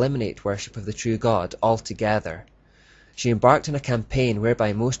determined to eliminate worship of the true God altogether. She embarked on a campaign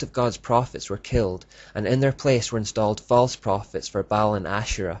whereby most of God's prophets were killed, and in their place were installed false prophets for Baal and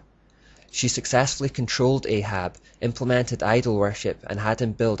Asherah. She successfully controlled Ahab, implemented idol worship, and had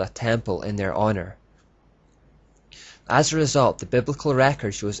him build a temple in their honor. As a result, the biblical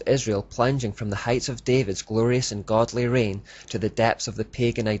record shows Israel plunging from the heights of David's glorious and godly reign to the depths of the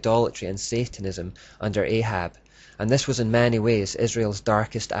pagan idolatry and Satanism under Ahab, and this was in many ways Israel's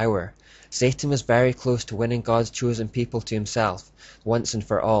darkest hour. Satan was very close to winning God's chosen people to himself, once and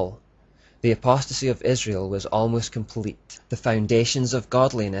for all. The apostasy of Israel was almost complete. The foundations of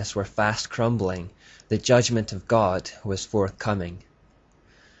godliness were fast crumbling. The judgment of God was forthcoming.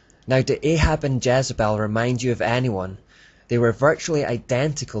 Now, do Ahab and Jezebel remind you of anyone? They were virtually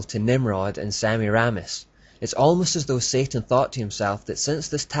identical to Nimrod and Semiramis. It's almost as though Satan thought to himself that since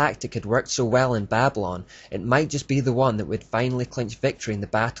this tactic had worked so well in Babylon, it might just be the one that would finally clinch victory in the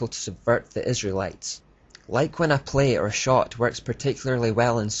battle to subvert the Israelites. Like when a play or shot works particularly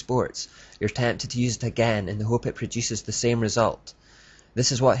well in sports, you're tempted to use it again in the hope it produces the same result.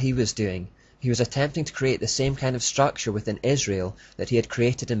 This is what he was doing. He was attempting to create the same kind of structure within Israel that he had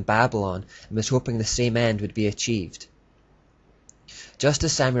created in Babylon, and was hoping the same end would be achieved. Just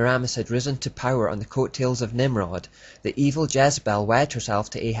as Semiramis had risen to power on the coattails of Nimrod, the evil Jezebel wed herself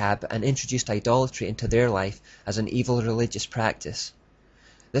to Ahab and introduced idolatry into their life as an evil religious practice.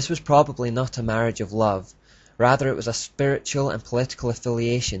 This was probably not a marriage of love. Rather, it was a spiritual and political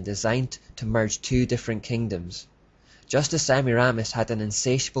affiliation designed to merge two different kingdoms. Just as Semiramis had an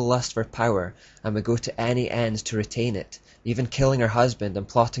insatiable lust for power and would go to any ends to retain it, even killing her husband and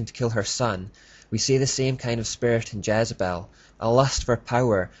plotting to kill her son, we see the same kind of spirit in Jezebel, a lust for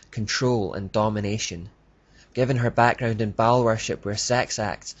power, control, and domination. Given her background in Baal worship, where sex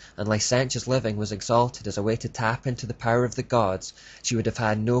acts and licentious living was exalted as a way to tap into the power of the gods, she would have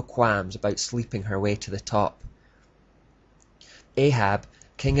had no qualms about sleeping her way to the top. Ahab,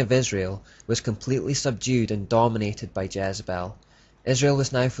 king of Israel, was completely subdued and dominated by Jezebel. Israel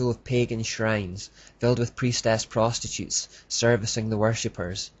was now full of pagan shrines, filled with priestess prostitutes, servicing the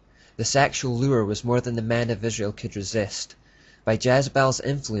worshippers. The sexual lure was more than the men of Israel could resist. By Jezebel's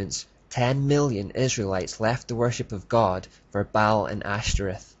influence, 10 million Israelites left the worship of God for Baal and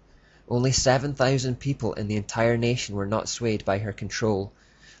Ashtoreth. Only 7,000 people in the entire nation were not swayed by her control.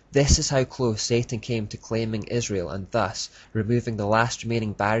 This is how close Satan came to claiming Israel and thus removing the last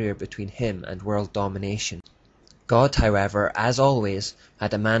remaining barrier between him and world domination. God, however, as always,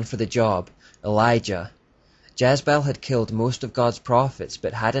 had a man for the job, Elijah. Jezebel had killed most of God's prophets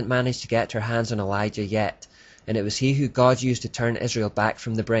but hadn't managed to get her hands on Elijah yet, and it was he who God used to turn Israel back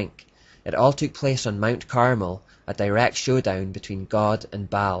from the brink. It all took place on Mount Carmel, a direct showdown between God and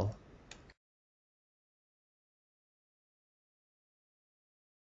Baal.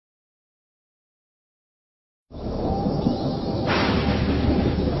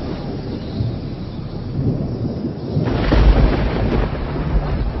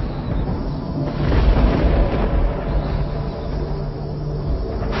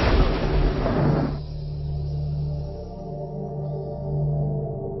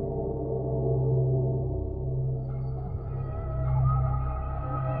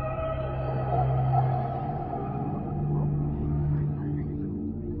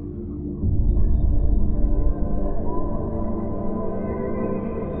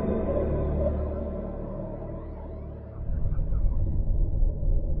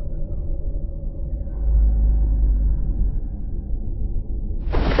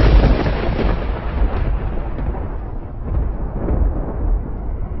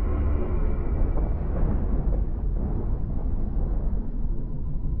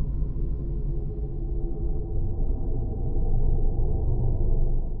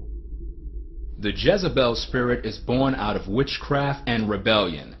 The Jezebel spirit is born out of witchcraft and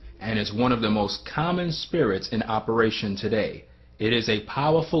rebellion, and is one of the most common spirits in operation today. It is a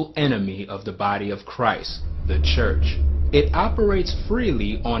powerful enemy of the body of Christ, the church. It operates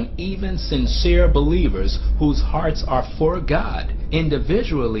freely on even sincere believers whose hearts are for God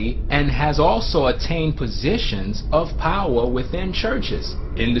individually, and has also attained positions of power within churches.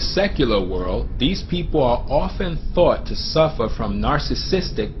 In the secular world, these people are often thought to suffer from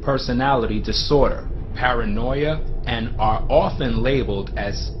narcissistic personality disorder, paranoia, and are often labeled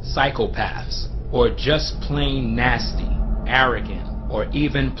as psychopaths, or just plain nasty, arrogant, or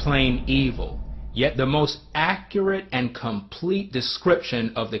even plain evil. Yet the most accurate and complete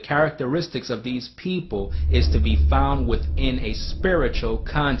description of the characteristics of these people is to be found within a spiritual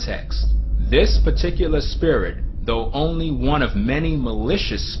context. This particular spirit, though only one of many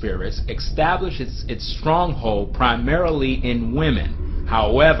malicious spirits, establishes its stronghold primarily in women.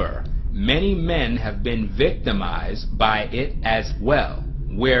 However, many men have been victimized by it as well,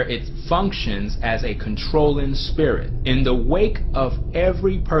 where it functions as a controlling spirit. In the wake of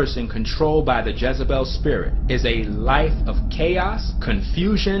every person controlled by the Jezebel spirit is a life of chaos,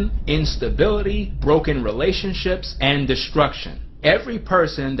 confusion, instability, broken relationships, and destruction. Every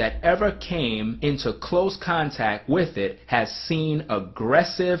person that ever came into close contact with it has seen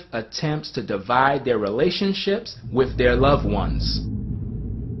aggressive attempts to divide their relationships with their loved ones.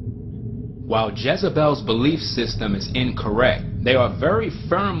 While Jezebel's belief system is incorrect, they are very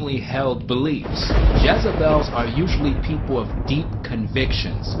firmly held beliefs. Jezebels are usually people of deep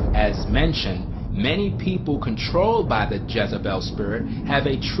convictions. As mentioned, many people controlled by the Jezebel spirit have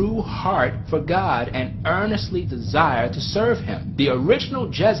a true heart for God and earnestly desire to serve Him. The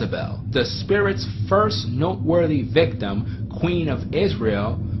original Jezebel, the spirit's first noteworthy victim, Queen of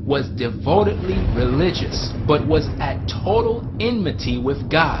Israel, was devotedly religious, but was at total enmity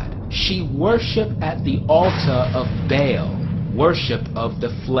with God. She worshipped at the altar of Baal, worship of the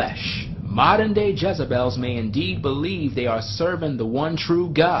flesh. Modern-day Jezebels may indeed believe they are serving the one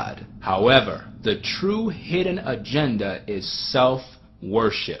true God. However, the true hidden agenda is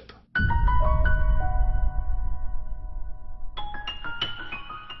self-worship.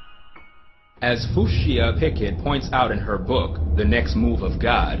 As Fushia Pickett points out in her book, The Next Move of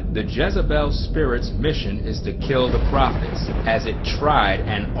God, the Jezebel spirit's mission is to kill the prophets, as it tried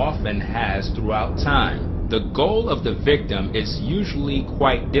and often has throughout time. The goal of the victim is usually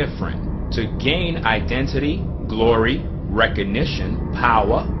quite different: to gain identity, glory, recognition,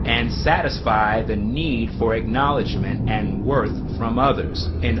 power, and satisfy the need for acknowledgement and worth from others.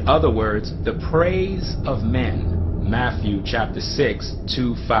 In other words, the praise of men. Matthew chapter 6,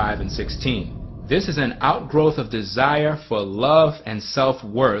 2, 5, and 16. This is an outgrowth of desire for love and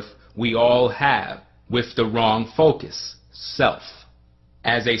self-worth we all have, with the wrong focus, self.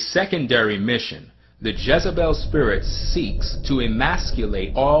 As a secondary mission, the Jezebel spirit seeks to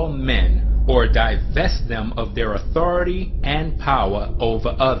emasculate all men or divest them of their authority and power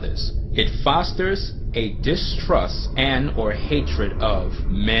over others. It fosters a distrust and or hatred of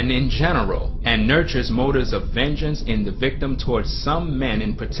men in general, and nurtures motives of vengeance in the victim towards some men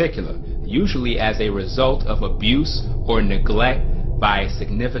in particular, usually as a result of abuse or neglect by a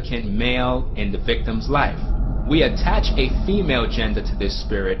significant male in the victim's life. We attach a female gender to this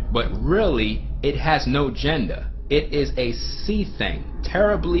spirit, but really it has no gender. It is a sea thing,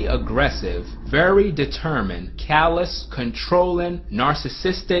 terribly aggressive, very determined, callous, controlling,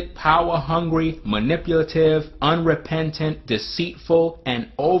 narcissistic, power-hungry, manipulative, unrepentant, deceitful,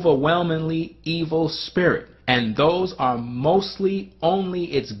 and overwhelmingly evil spirit. And those are mostly only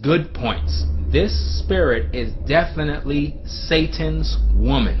its good points. This spirit is definitely Satan's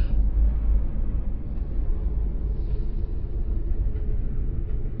woman.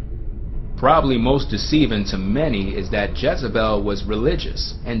 Probably most deceiving to many is that Jezebel was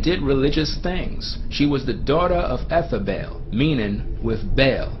religious and did religious things. She was the daughter of Ethabel, meaning with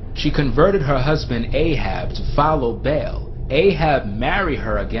Baal. She converted her husband Ahab to follow Baal. Ahab married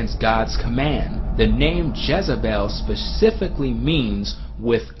her against God's command. The name Jezebel specifically means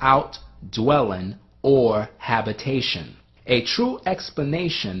without dwelling or habitation. A true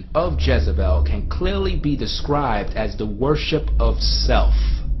explanation of Jezebel can clearly be described as the worship of self.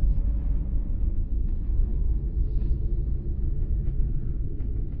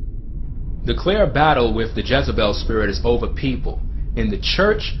 The clear battle with the Jezebel spirit is over people. In the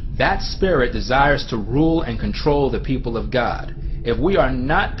church, that spirit desires to rule and control the people of God. If we are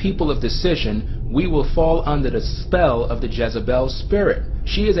not people of decision, we will fall under the spell of the Jezebel spirit.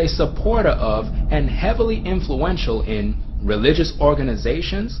 She is a supporter of and heavily influential in religious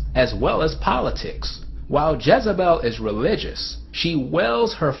organizations as well as politics. While Jezebel is religious, she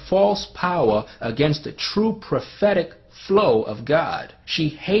wields her false power against the true prophetic flow of God. She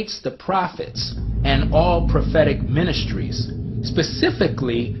hates the prophets and all prophetic ministries.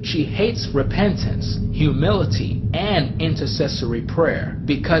 Specifically, she hates repentance, humility, and intercessory prayer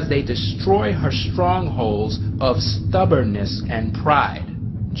because they destroy her strongholds of stubbornness and pride.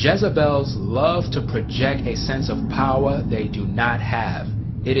 Jezebels love to project a sense of power they do not have.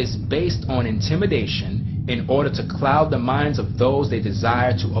 It is based on intimidation in order to cloud the minds of those they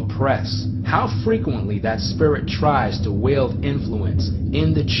desire to oppress. How frequently that spirit tries to wield influence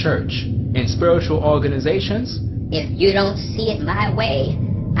in the church, in spiritual organizations. If you don't see it my way,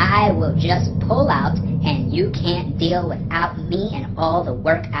 I will just pull out and you can't deal without me and all the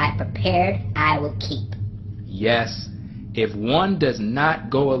work I prepared, I will keep. Yes, If one does not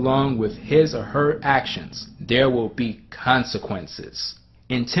go along with his or her actions, there will be consequences.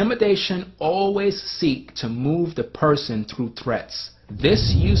 Intimidation always seeks to move the person through threats.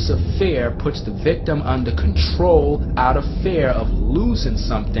 This use of fear puts the victim under control out of fear of losing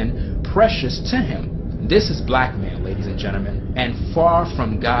something precious to him. This is blackmail, ladies and gentlemen, and far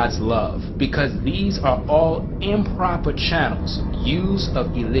from God's love, because these are all improper channels, use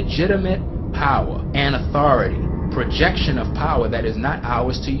of illegitimate power and authority, projection of power that is not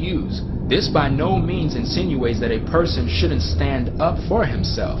ours to use. This by no means insinuates that a person shouldn't stand up for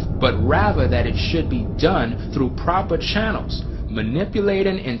himself, but rather that it should be done through proper channels.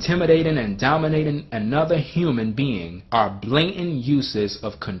 Manipulating, intimidating, and dominating another human being are blatant uses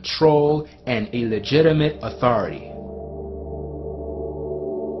of control and illegitimate authority.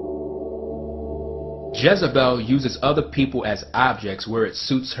 Jezebel uses other people as objects where it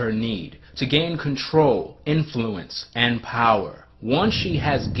suits her need, to gain control, influence, and power. Once she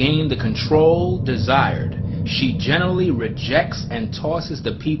has gained the control desired, she generally rejects and tosses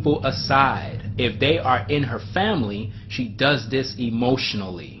the people aside. If they are in her family, she does this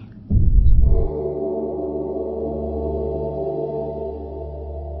emotionally.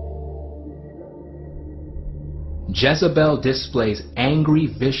 Jezebel displays angry,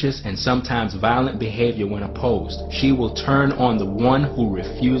 vicious, and sometimes violent behavior when opposed. She will turn on the one who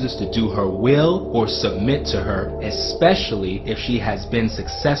refuses to do her will or submit to her, especially if she has been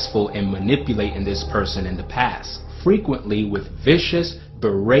successful in manipulating this person in the past, frequently with vicious,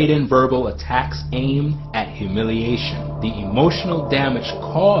 berating verbal attacks aimed at humiliation. The emotional damage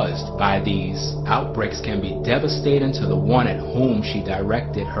caused by these outbreaks can be devastating to the one at whom she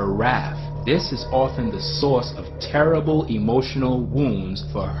directed her wrath. This is often the source of terrible emotional wounds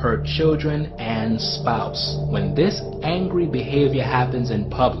for her children and spouse. When this angry behavior happens in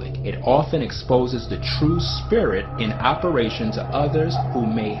public, it often exposes the true spirit in operation to others who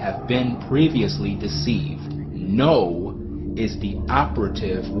may have been previously deceived. No is the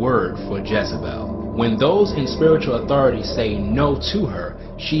operative word for Jezebel. When those in spiritual authority say no to her,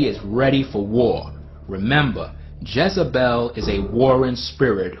 she is ready for war. Remember, Jezebel is a warring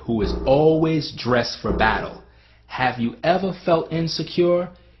spirit who is always dressed for battle. Have you ever felt insecure?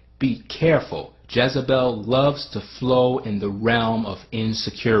 Be careful. Jezebel loves to flow in the realm of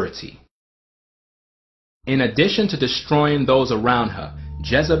insecurity. In addition to destroying those around her,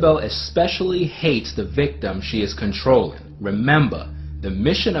 Jezebel especially hates the victim she is controlling. Remember, the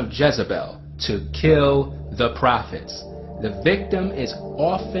mission of Jezebel, to kill the prophets. The victim is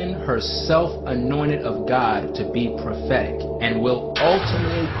often herself anointed of God to be prophetic and will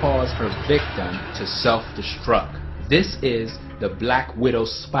ultimately cause her victim to self-destruct. This is the Black Widow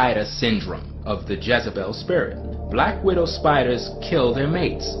Spider syndrome of the Jezebel spirit. Black Widow spiders kill their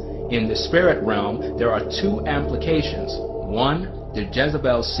mates. In the spirit realm, there are two implications. One, the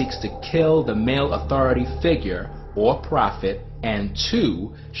Jezebel seeks to kill the male authority figure or prophet, and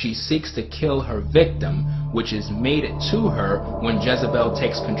two, she seeks to kill her victim, which is mated to her when Jezebel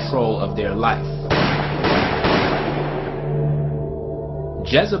takes control of their life.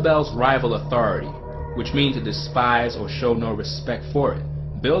 Jezebel's rival authority, which means to despise or show no respect for it.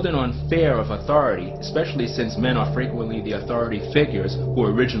 Building on fear of authority, especially since men are frequently the authority figures who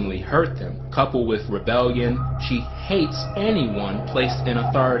originally hurt them, coupled with rebellion, she hates anyone placed in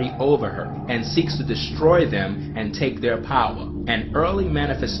authority over her and seeks to destroy them and take their power. An early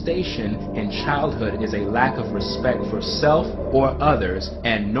manifestation in childhood is a lack of respect for self or others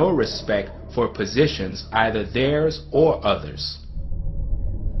and no respect for positions, either theirs or others.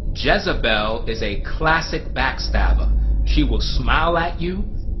 Jezebel is a classic backstabber. She will smile at you,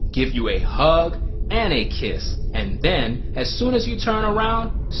 give you a hug and a kiss, and then, as soon as you turn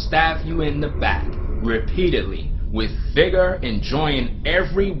around, stab you in the back, repeatedly, with vigor, enjoying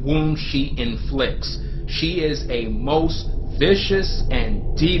every wound she inflicts. She is a most vicious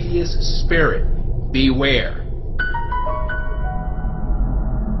and devious spirit. Beware.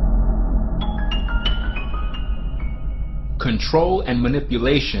 Control and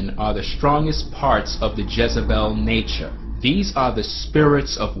manipulation are the strongest parts of the Jezebel nature. These are the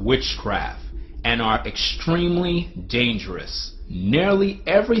spirits of witchcraft and are extremely dangerous. Nearly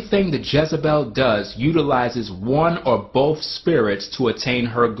everything the Jezebel does utilizes one or both spirits to attain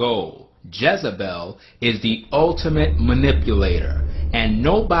her goal. Jezebel is the ultimate manipulator, and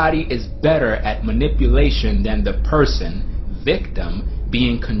nobody is better at manipulation than the person, victim,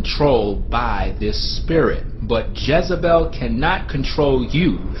 being controlled by this spirit. But Jezebel cannot control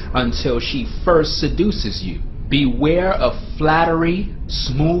you until she first seduces you. Beware of flattery,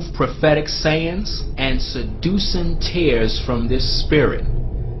 smooth prophetic sayings, and seducing tears from this spirit.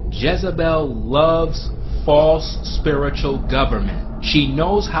 Jezebel loves false spiritual government. She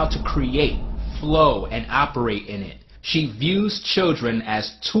knows how to create, flow, and operate in it. She views children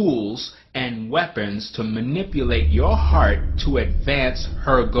as tools and weapons to manipulate your heart to advance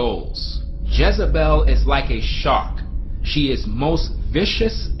her goals. Jezebel is like a shark. She is most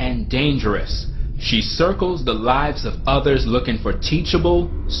vicious and dangerous. She circles the lives of others looking for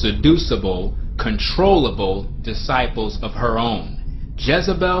teachable, seducible, controllable disciples of her own.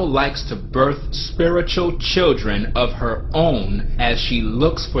 Jezebel likes to birth spiritual children of her own as she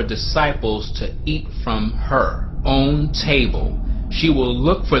looks for disciples to eat from her own table. She will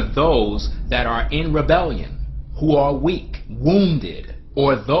look for those that are in rebellion, who are weak, wounded,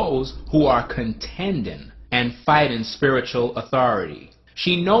 or those who are contending and fighting spiritual authority.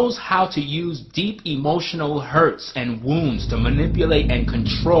 She knows how to use deep emotional hurts and wounds to manipulate and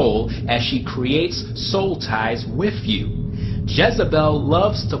control as she creates soul ties with you. Jezebel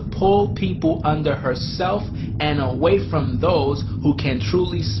loves to pull people under herself and away from those who can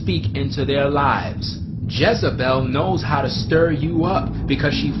truly speak into their lives. Jezebel knows how to stir you up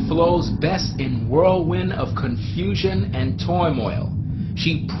because she flows best in whirlwind of confusion and turmoil.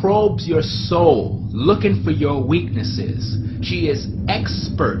 She probes your soul, looking for your weaknesses. She is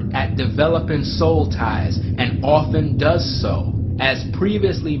expert at developing soul ties and often does so. As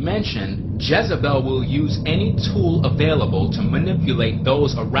previously mentioned, Jezebel will use any tool available to manipulate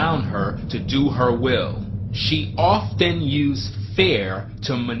those around her to do her will. She often uses fear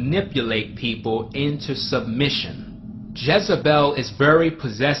to manipulate people into submission. Jezebel is very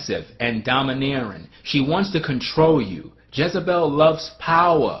possessive and domineering. She wants to control you. Jezebel loves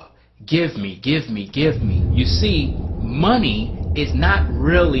power. Give me, give me, give me. You see, money is not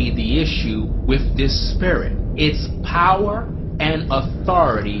really the issue with this spirit. It's power and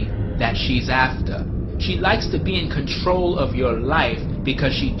authority that she's after. She likes to be in control of your life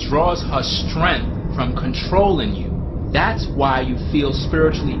because she draws her strength from controlling you. That's why you feel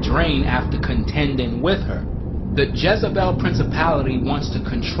spiritually drained after contending with her. The Jezebel principality wants to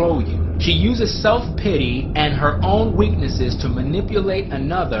control you. She uses self-pity and her own weaknesses to manipulate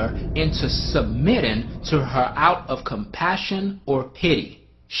another into submitting to her out of compassion or pity.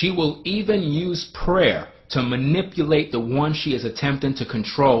 She will even use prayer to manipulate the one she is attempting to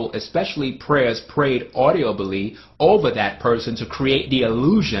control, especially prayers prayed audibly over that person to create the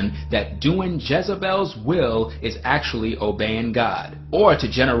illusion that doing Jezebel's will is actually obeying God, or to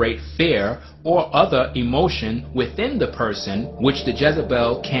generate fear or other emotion within the person, which the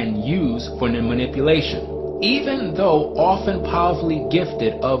Jezebel can use for the manipulation. Even though often powerfully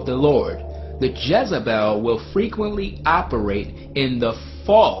gifted of the Lord, the Jezebel will frequently operate in the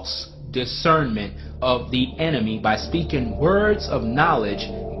false discernment of the enemy by speaking words of knowledge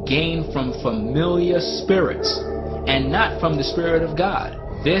gained from familiar spirits and not from the Spirit of God.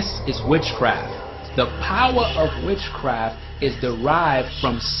 This is witchcraft. The power of witchcraft is derived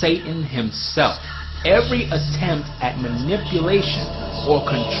from Satan himself. Every attempt at manipulation or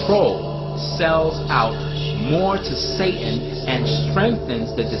control sells out more to Satan and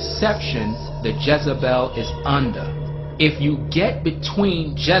strengthens the deception the Jezebel is under. If you get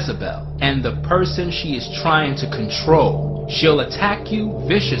between Jezebel and the person she is trying to control, she'll attack you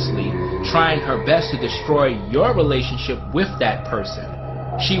viciously, trying her best to destroy your relationship with that person.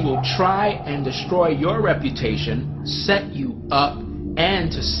 She will try and destroy your reputation, set you up,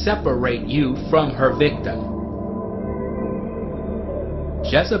 and to separate you from her victim.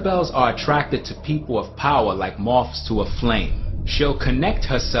 Jezebels are attracted to people of power like moths to a flame. She'll connect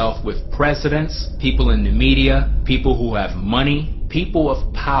herself with presidents, people in the media, people who have money, people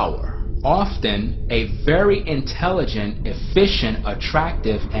of power. Often, a very intelligent, efficient,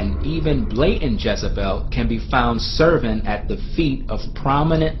 attractive, and even blatant Jezebel can be found serving at the feet of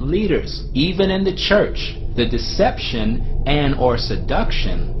prominent leaders, even in the church. The deception and or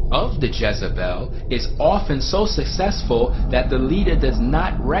seduction of the Jezebel is often so successful that the leader does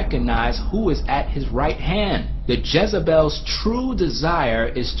not recognize who is at his right hand. The Jezebel's true desire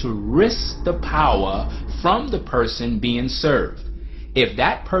is to wrest the power from the person being served. If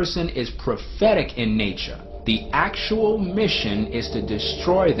that person is prophetic in nature, the actual mission is to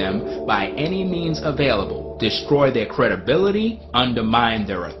destroy them by any means available, destroy their credibility, undermine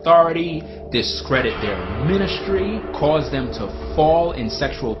their authority, discredit their ministry, cause them to fall in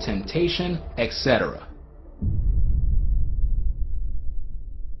sexual temptation, etc.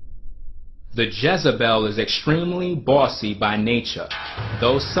 The Jezebel is extremely bossy by nature,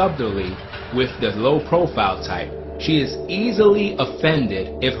 though subtly with the low-profile type. She is easily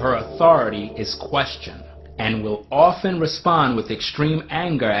offended if her authority is questioned, and will often respond with extreme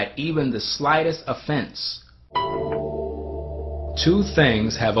anger at even the slightest offense. Two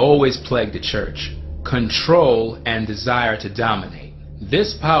things have always plagued the church: control, and desire to dominate.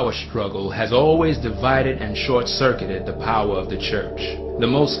 This power struggle has always divided and short-circuited the power of the church. The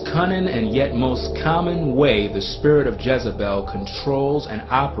most cunning and yet most common way the spirit of Jezebel controls and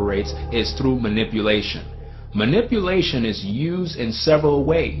operates is through manipulation. Manipulation is used in several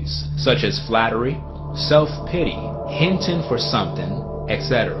ways, such as flattery, self-pity, hinting for something,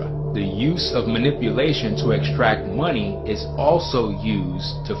 etc. The use of manipulation to extract money is also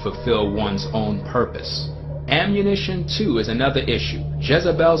used to fulfill one's own purpose. Ammunition too is another issue.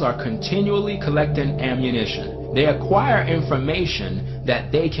 Jezebels are continually collecting ammunition. They acquire information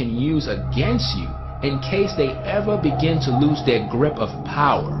that they can use against you in case they ever begin to lose their grip of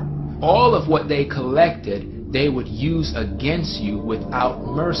power. All of what they collected, they would use against you without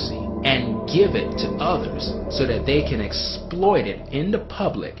mercy and give it to others so that they can exploit it in the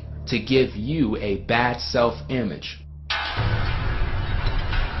public to give you a bad self-image.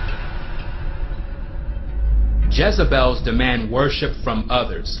 Jezebels demand worship from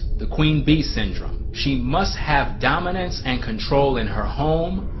others, the queen bee syndrome. She must have dominance and control in her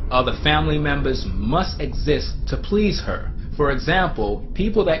home. Other family members must exist to please her. For example,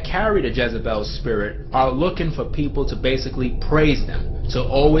 people that carry the Jezebel spirit are looking for people to basically praise them, to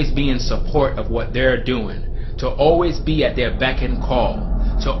always be in support of what they're doing, to always be at their beck and call,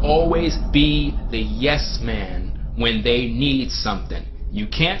 to always be the yes man when they need something. You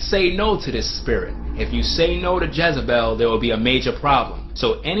can't say no to this spirit. If you say no to Jezebel, there will be a major problem.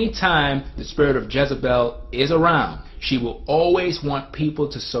 So anytime the spirit of Jezebel is around, she will always want people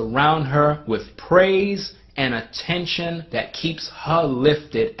to surround her with praise and attention that keeps her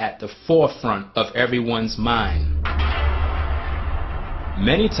lifted at the forefront of everyone's mind.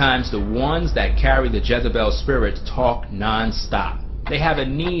 Many times the ones that carry the Jezebel spirit talk non-stop. They have a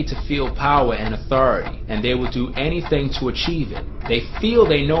need to feel power and authority, and they will do anything to achieve it. They feel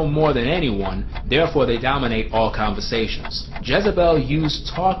they know more than anyone, therefore they dominate all conversations. Jezebel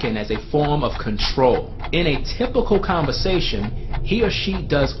used talking as a form of control. In a typical conversation, he or she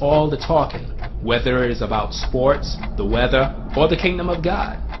does all the talking, whether it is about sports, the weather, or the kingdom of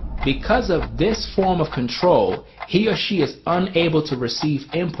God. Because of this form of control, he or she is unable to receive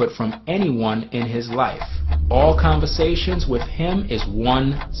input from anyone in his life. All conversations with him is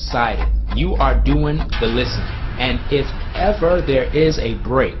one-sided. You are doing the listening. And if ever there is a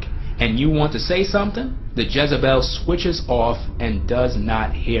break and you want to say something, the Jezebel switches off and does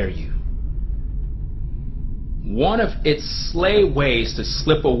not hear you. One of its sly ways to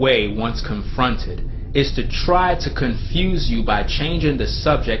slip away once confronted is to try to confuse you by changing the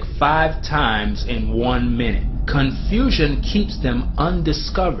subject 5 times in 1 minute. Confusion keeps them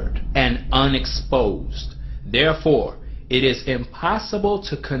undiscovered and unexposed. Therefore, it is impossible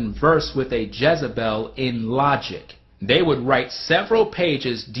to converse with a Jezebel in logic. They would write several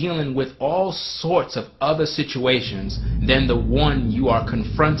pages dealing with all sorts of other situations than the one you are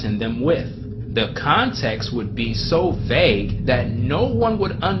confronting them with. The context would be so vague that no one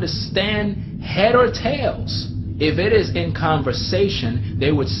would understand head or tails. If it is in conversation,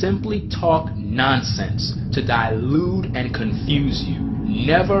 they would simply talk nonsense to dilute and confuse you,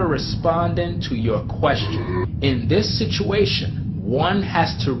 never responding to your question. In this situation, one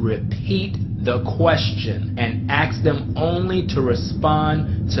has to repeat the question and ask them only to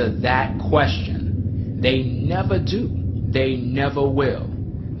respond to that question. They never do. They never will.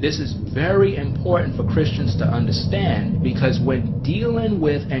 This is very important for Christians to understand, because when dealing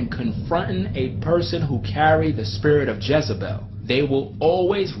with and confronting a person who carry the spirit of Jezebel, they will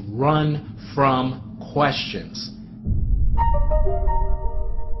always run from questions.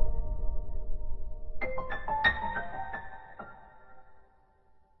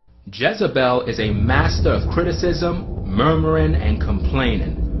 Jezebel is a master of criticism, murmuring, and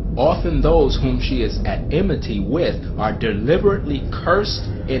complaining. Often those whom she is at enmity with are deliberately cursed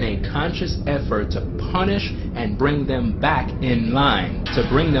in a conscious effort to punish and bring them back in line, to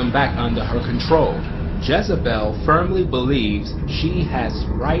bring them back under her control. Jezebel firmly believes she has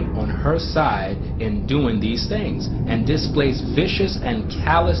right on her side in doing these things, and displays vicious and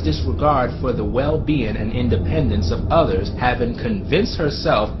callous disregard for the well-being and independence of others, having convinced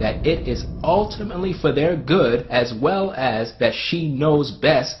herself that it is ultimately for their good, as well as that she knows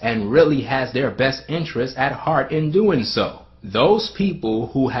best and really has their best interests at heart in doing so. Those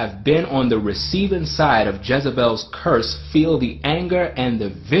people who have been on the receiving side of Jezebel's curse feel the anger and the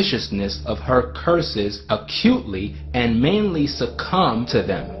viciousness of her curses acutely and mainly succumb to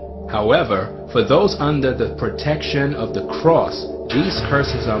them. However, for those under the protection of the cross, these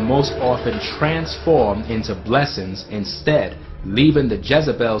curses are most often transformed into blessings instead, leaving the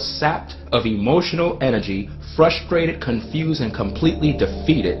Jezebel sapped of emotional energy, frustrated, confused, and completely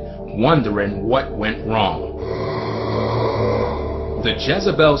defeated, wondering what went wrong. The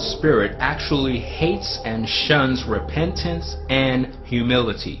Jezebel spirit actually hates and shuns repentance and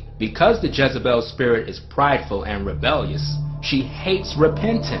humility. Because the Jezebel spirit is prideful and rebellious, she hates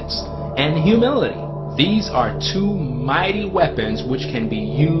repentance and humility. These are two mighty weapons which can be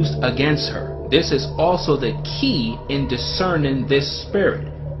used against her. This is also the key in discerning this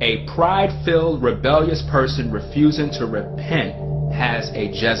spirit. A pride-filled, rebellious person refusing to repent has a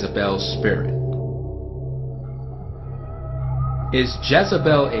Jezebel spirit. Is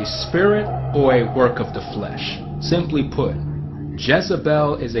Jezebel a spirit or a work of the flesh? Simply put,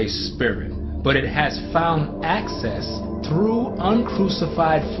 Jezebel is a spirit, but it has found access through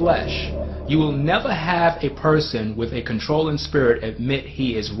uncrucified flesh. You will never have a person with a controlling spirit admit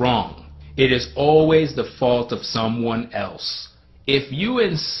he is wrong. It is always the fault of someone else. If you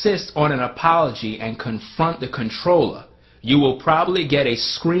insist on an apology and confront the controller, you will probably get a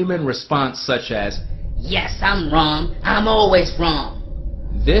screaming response such as, Yes, I'm wrong. I'm always wrong.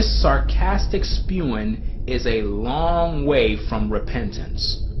 This sarcastic spewing is a long way from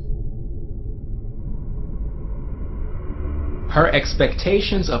repentance. Her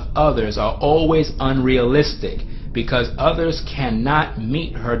expectations of others are always unrealistic because others cannot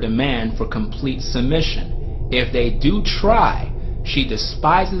meet her demand for complete submission. If they do try, she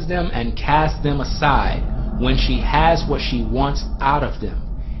despises them and casts them aside when she has what she wants out of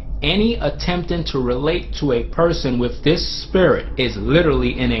them. Any attempting to relate to a person with this spirit is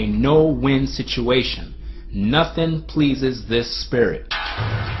literally in a no-win situation. Nothing pleases this spirit.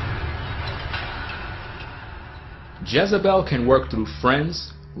 Jezebel can work through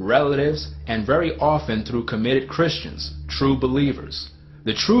friends, relatives, and very often through committed Christians, true believers.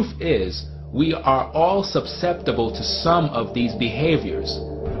 The truth is, we are all susceptible to some of these behaviors.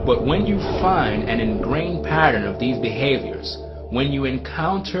 But when you find an ingrained pattern of these behaviors, when you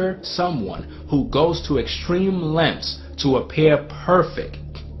encounter someone who goes to extreme lengths to appear perfect,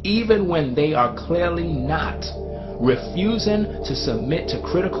 even when they are clearly not, refusing to submit to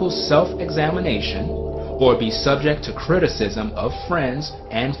critical self-examination or be subject to criticism of friends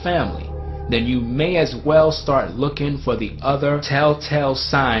and family, then you may as well start looking for the other telltale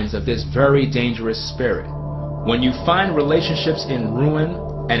signs of this very dangerous spirit. When you find relationships in ruin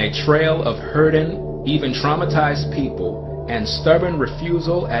and a trail of hurting, even traumatized people, and stubborn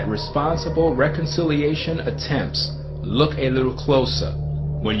refusal at responsible reconciliation attempts, look a little closer.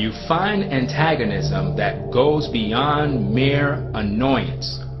 When you find antagonism that goes beyond mere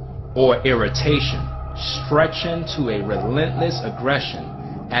annoyance or irritation, stretching to a relentless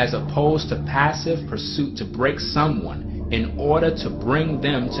aggression as opposed to passive pursuit to break someone in order to bring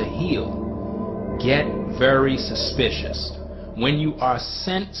them to heal, get very suspicious. When you are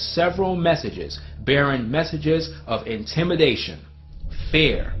sent several messages bearing messages of intimidation,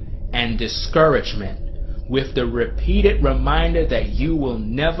 fear, and discouragement, with the repeated reminder that you will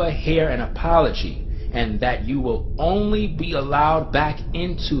never hear an apology and that you will only be allowed back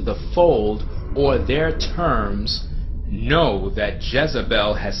into the fold or their terms, know that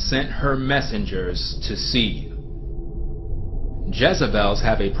Jezebel has sent her messengers to see you. Jezebels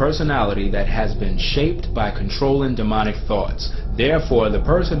have a personality that has been shaped by controlling demonic thoughts. Therefore, the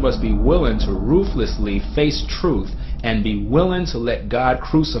person must be willing to ruthlessly face truth and be willing to let God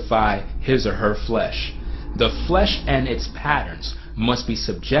crucify his or her flesh. The flesh and its patterns must be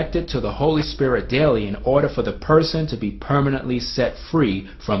subjected to the Holy Spirit daily in order for the person to be permanently set free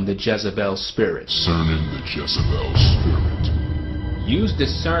from the Jezebel spirit. Discerning the Jezebel spirit. Use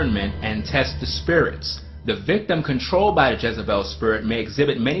discernment and test the spirits. The victim controlled by the Jezebel spirit may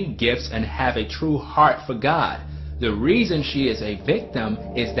exhibit many gifts and have a true heart for God. The reason she is a victim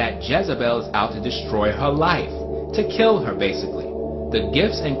is that Jezebel is out to destroy her life, to kill her basically. The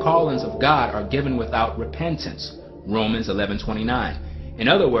gifts and callings of God are given without repentance. Romans 11:29. In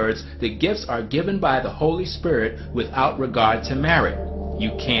other words, the gifts are given by the Holy Spirit without regard to merit.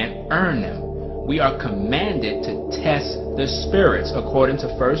 You can't earn them. We are commanded to test the spirits according to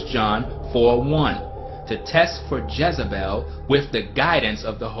 1 John 4:1. To test for Jezebel with the guidance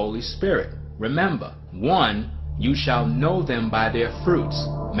of the Holy Spirit. Remember, 1, you shall know them by their fruits,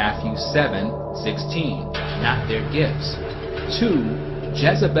 Matthew 7:16, not their gifts. 2,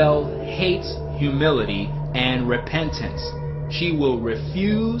 Jezebel hates humility and repentance. She will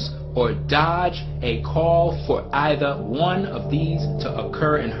refuse or dodge a call for either one of these to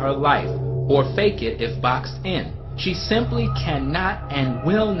occur in her life, or fake it if boxed in. She simply cannot and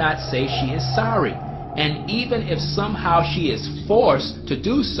will not say she is sorry. And even if somehow she is forced to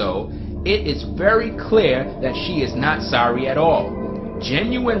do so, it is very clear that she is not sorry at all.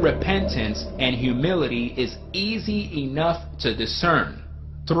 Genuine repentance and humility is easy enough to discern.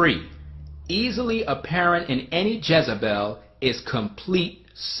 3. Easily apparent in any Jezebel is complete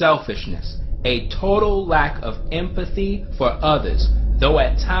selfishness, a total lack of empathy for others, though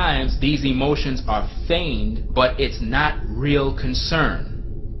at times these emotions are feigned, but it's not real concern.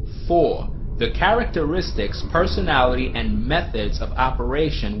 4. The characteristics, personality, and methods of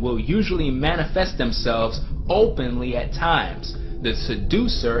operation will usually manifest themselves openly at times. The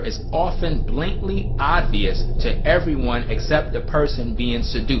seducer is often blatantly obvious to everyone except the person being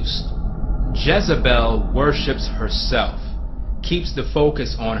seduced. Jezebel worships herself, keeps the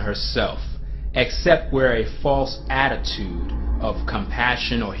focus on herself, except where a false attitude of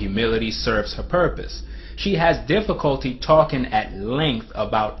compassion or humility serves her purpose. She has difficulty talking at length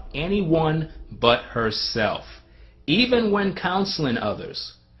about anyone but herself, even when counseling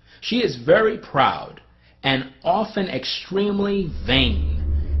others. She is very proud and often extremely vain.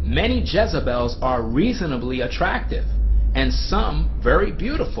 Many Jezebels are reasonably attractive, and some very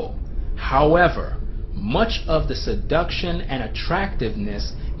beautiful. However, much of the seduction and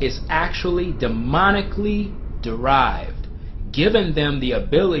attractiveness is actually demonically derived, giving them the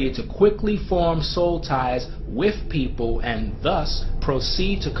ability to quickly form soul ties with people and thus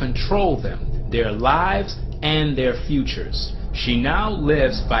proceed to control them, their lives, and their futures. She now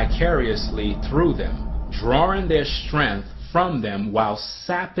lives vicariously through them, drawing their strength from them while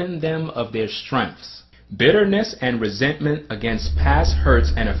sapping them of their strengths. Bitterness and resentment against past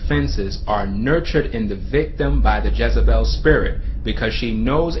hurts and offenses are nurtured in the victim by the Jezebel spirit, because she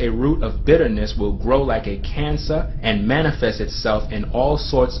knows a root of bitterness will grow like a cancer and manifest itself in all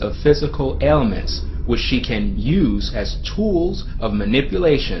sorts of physical ailments, which she can use as tools of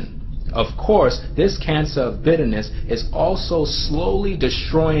manipulation. Of course, this cancer of bitterness is also slowly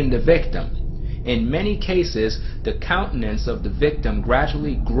destroying the victim. In many cases, the countenance of the victim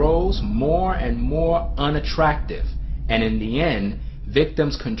gradually grows more and more unattractive, and in the end,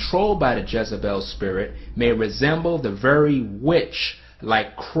 victims controlled by the Jezebel spirit may resemble the very witch,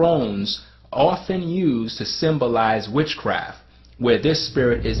 like crones often used to symbolize witchcraft, where this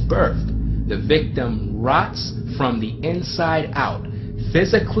spirit is birthed. The victim rots from the inside out,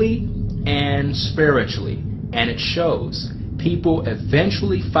 physically and spiritually, and it shows. People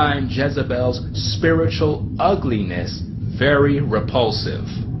eventually find Jezebel's spiritual ugliness very repulsive.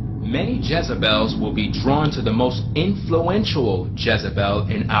 Many Jezebels will be drawn to the most influential Jezebel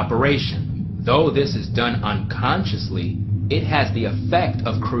in operation. Though this is done unconsciously, it has the effect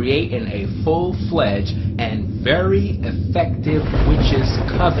of creating a full-fledged and very effective witches'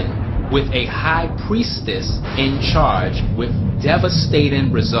 coven, with a high priestess in charge with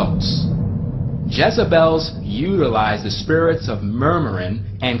devastating results. Jezebels utilize the spirits of murmuring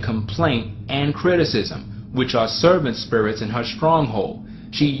and complaint and criticism, which are servant spirits in her stronghold.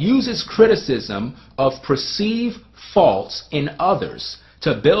 She uses criticism of perceived faults in others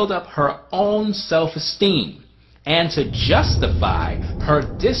to build up her own self-esteem and to justify her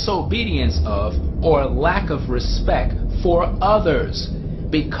disobedience of or lack of respect for others.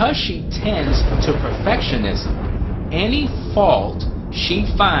 Because she tends to perfectionism, any fault she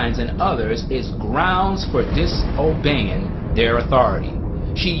finds in others is grounds for disobeying their authority.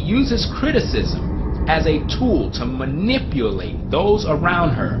 She uses criticism as a tool to manipulate those around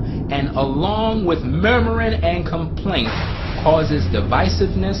her, and along with murmuring and complaint, causes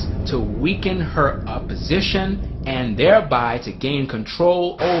divisiveness to weaken her opposition and thereby to gain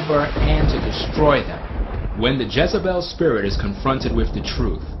control over and to destroy them. When the Jezebel spirit is confronted with the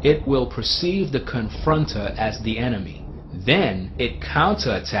truth, it will perceive the confronter as the enemy. Then it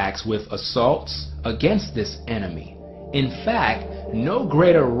counterattacks with assaults against this enemy. In fact, no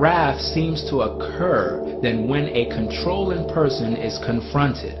greater wrath seems to occur than when a controlling person is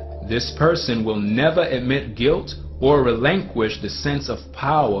confronted. This person will never admit guilt or relinquish the sense of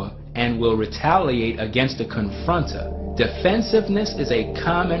power and will retaliate against the confronter. Defensiveness is a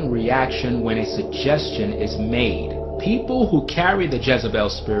common reaction when a suggestion is made. People who carry the Jezebel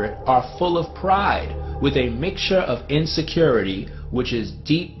spirit are full of pride, with a mixture of insecurity which is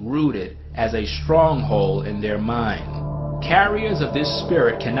deep-rooted as a stronghold in their mind. Carriers of this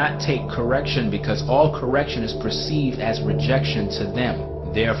spirit cannot take correction because all correction is perceived as rejection to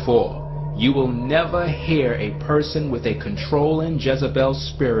them. Therefore, you will never hear a person with a controlling Jezebel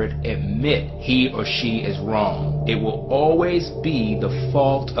spirit admit he or she is wrong. It will always be the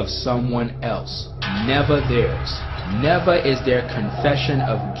fault of someone else, never theirs. Never is there confession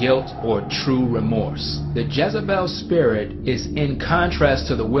of guilt or true remorse. The Jezebel spirit is in contrast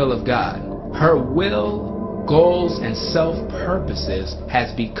to the will of God. Her will, goals, and self-purposes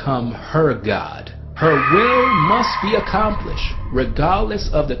has become her God. Her will must be accomplished, regardless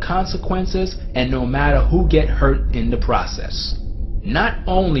of the consequences and no matter who get hurt in the process. Not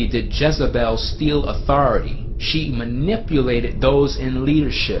only did Jezebel steal authority, she manipulated those in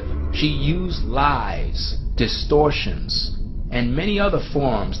leadership. She used lies, distortions, and many other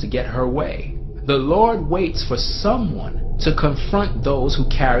forms to get her way. The Lord waits for someone to confront those who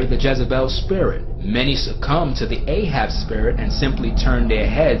carry the Jezebel spirit. Many succumb to the Ahab spirit and simply turn their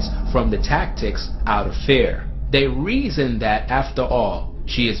heads from the tactics out of fear. They reason that, after all,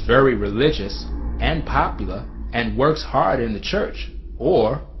 she is very religious and popular and works hard in the church.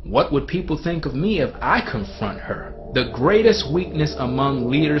 Or, what would people think of me if I confront her? The greatest weakness among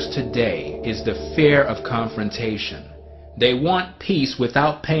leaders today is the fear of confrontation. They want peace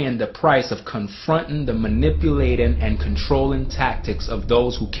without paying the price of confronting the manipulating and controlling tactics of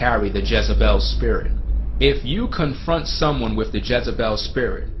those who carry the Jezebel spirit. If you confront someone with the Jezebel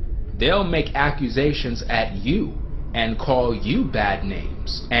spirit, they'll make accusations at you and call you bad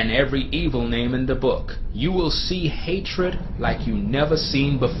names and every evil name in the book. You will see hatred like you never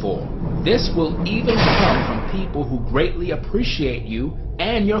seen before. This will even come from people who greatly appreciate you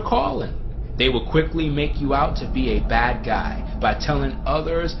and your calling. They will quickly make you out to be a bad guy by telling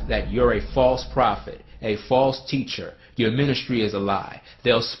others that you're a false prophet, a false teacher. Your ministry is a lie.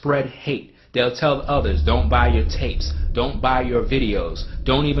 They'll spread hate. They'll tell others, don't buy your tapes, don't buy your videos,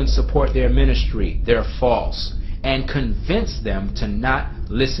 don't even support their ministry. They're false. And convince them to not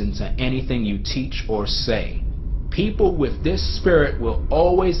listen to anything you teach or say. People with this spirit will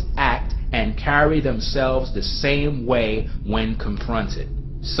always act and carry themselves the same way when confronted.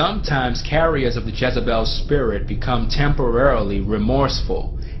 Sometimes carriers of the Jezebel spirit become temporarily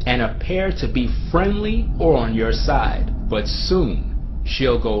remorseful and appear to be friendly or on your side, but soon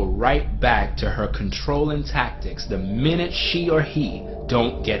she'll go right back to her controlling tactics the minute she or he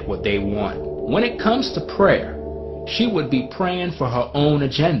don't get what they want. When it comes to prayer, she would be praying for her own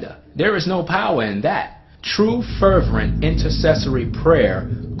agenda. There is no power in that. True fervent intercessory prayer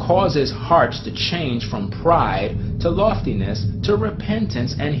causes hearts to change from pride to loftiness to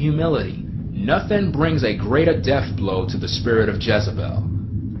repentance and humility. Nothing brings a greater death blow to the spirit of Jezebel.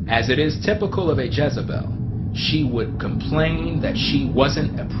 As it is typical of a Jezebel, she would complain that she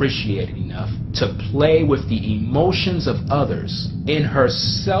wasn't appreciated enough to play with the emotions of others. In her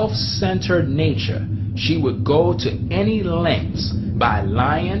self-centered nature, she would go to any lengths by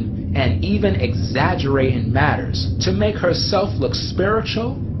lying and even exaggerating matters to make herself look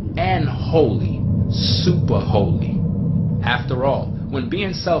spiritual and holy, super holy. After all, when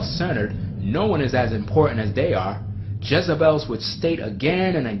being self-centered, no one is as important as they are. Jezebels would state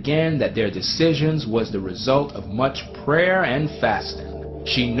again and again that their decisions was the result of much prayer and fasting.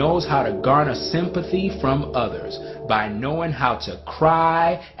 She knows how to garner sympathy from others by knowing how to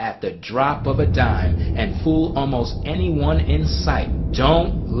cry at the drop of a dime and fool almost anyone in sight.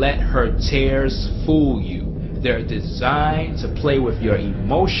 Don't let her tears fool you. They're designed to play with your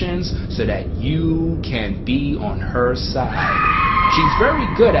emotions so that you can be on her side. She's very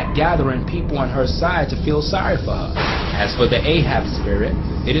good at gathering people on her side to feel sorry for her. As for the Ahab spirit,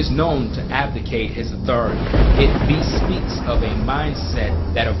 it is known to abdicate his authority. It bespeaks of a mindset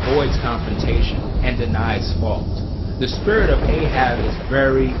that avoids confrontation and denies fault. The spirit of Ahab is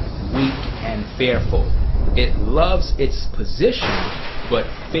very weak and fearful. It loves its position but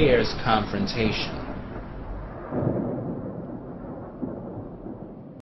fears confrontation.